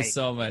 Thank you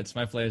so much.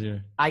 My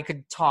pleasure. I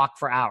could talk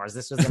for hours.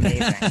 This was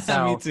amazing.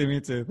 So Me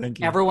too. Thank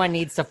you. Everyone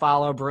needs to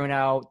follow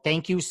Bruno.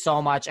 Thank you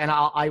so much. And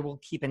I will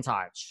keep in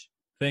touch.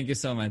 Thank you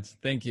so much.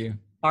 Thank you.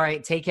 All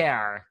right. Take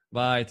care.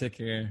 Bye. Take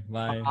care.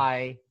 Bye.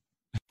 Bye.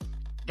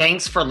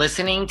 Thanks for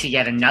listening to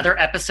yet another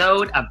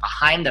episode of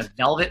Behind the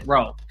Velvet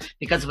Rope.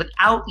 Because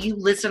without you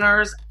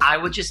listeners, I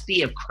would just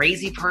be a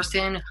crazy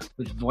person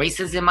with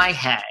voices in my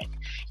head.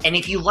 And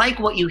if you like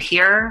what you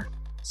hear,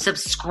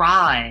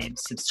 subscribe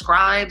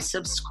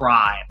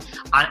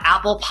on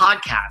Apple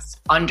Podcasts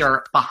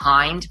under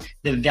Behind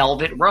the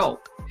Velvet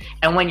Rope.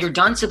 And when you're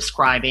done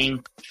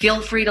subscribing, feel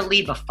free to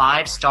leave a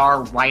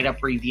 5-star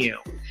write-up review,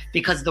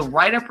 because the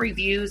write-up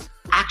reviews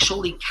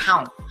actually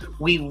count.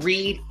 We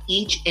read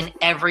each and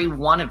every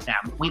one of them.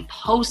 We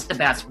post the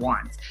best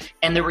ones,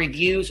 and the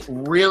reviews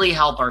really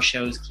help our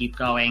shows keep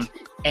going.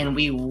 And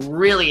we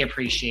really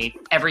appreciate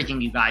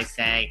everything you guys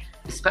say,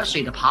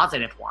 especially the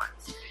positive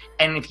ones.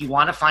 And if you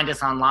want to find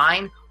us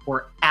online,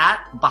 we're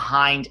at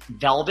Behind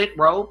Velvet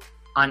Rope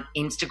on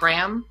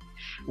Instagram.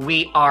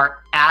 We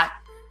are at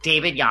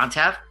David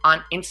Yantev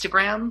on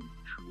Instagram.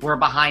 We're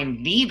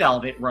Behind the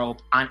Velvet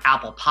Rope on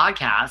Apple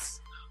Podcasts.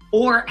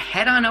 Or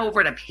head on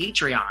over to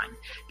Patreon,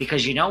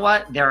 because you know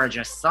what? There are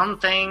just some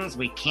things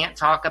we can't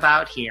talk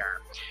about here.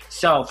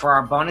 So for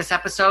our bonus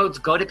episodes,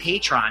 go to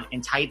Patreon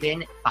and type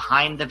in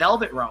Behind the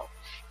Velvet Rope.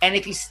 And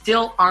if you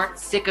still aren't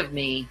sick of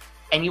me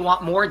and you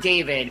want more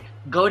David,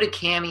 go to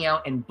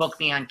Cameo and book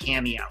me on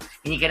Cameo.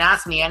 And you can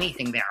ask me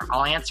anything there.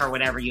 I'll answer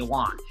whatever you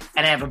want.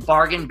 And I have a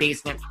bargain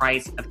basement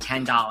price of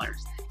 $10.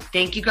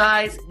 Thank you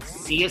guys.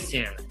 See you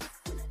soon.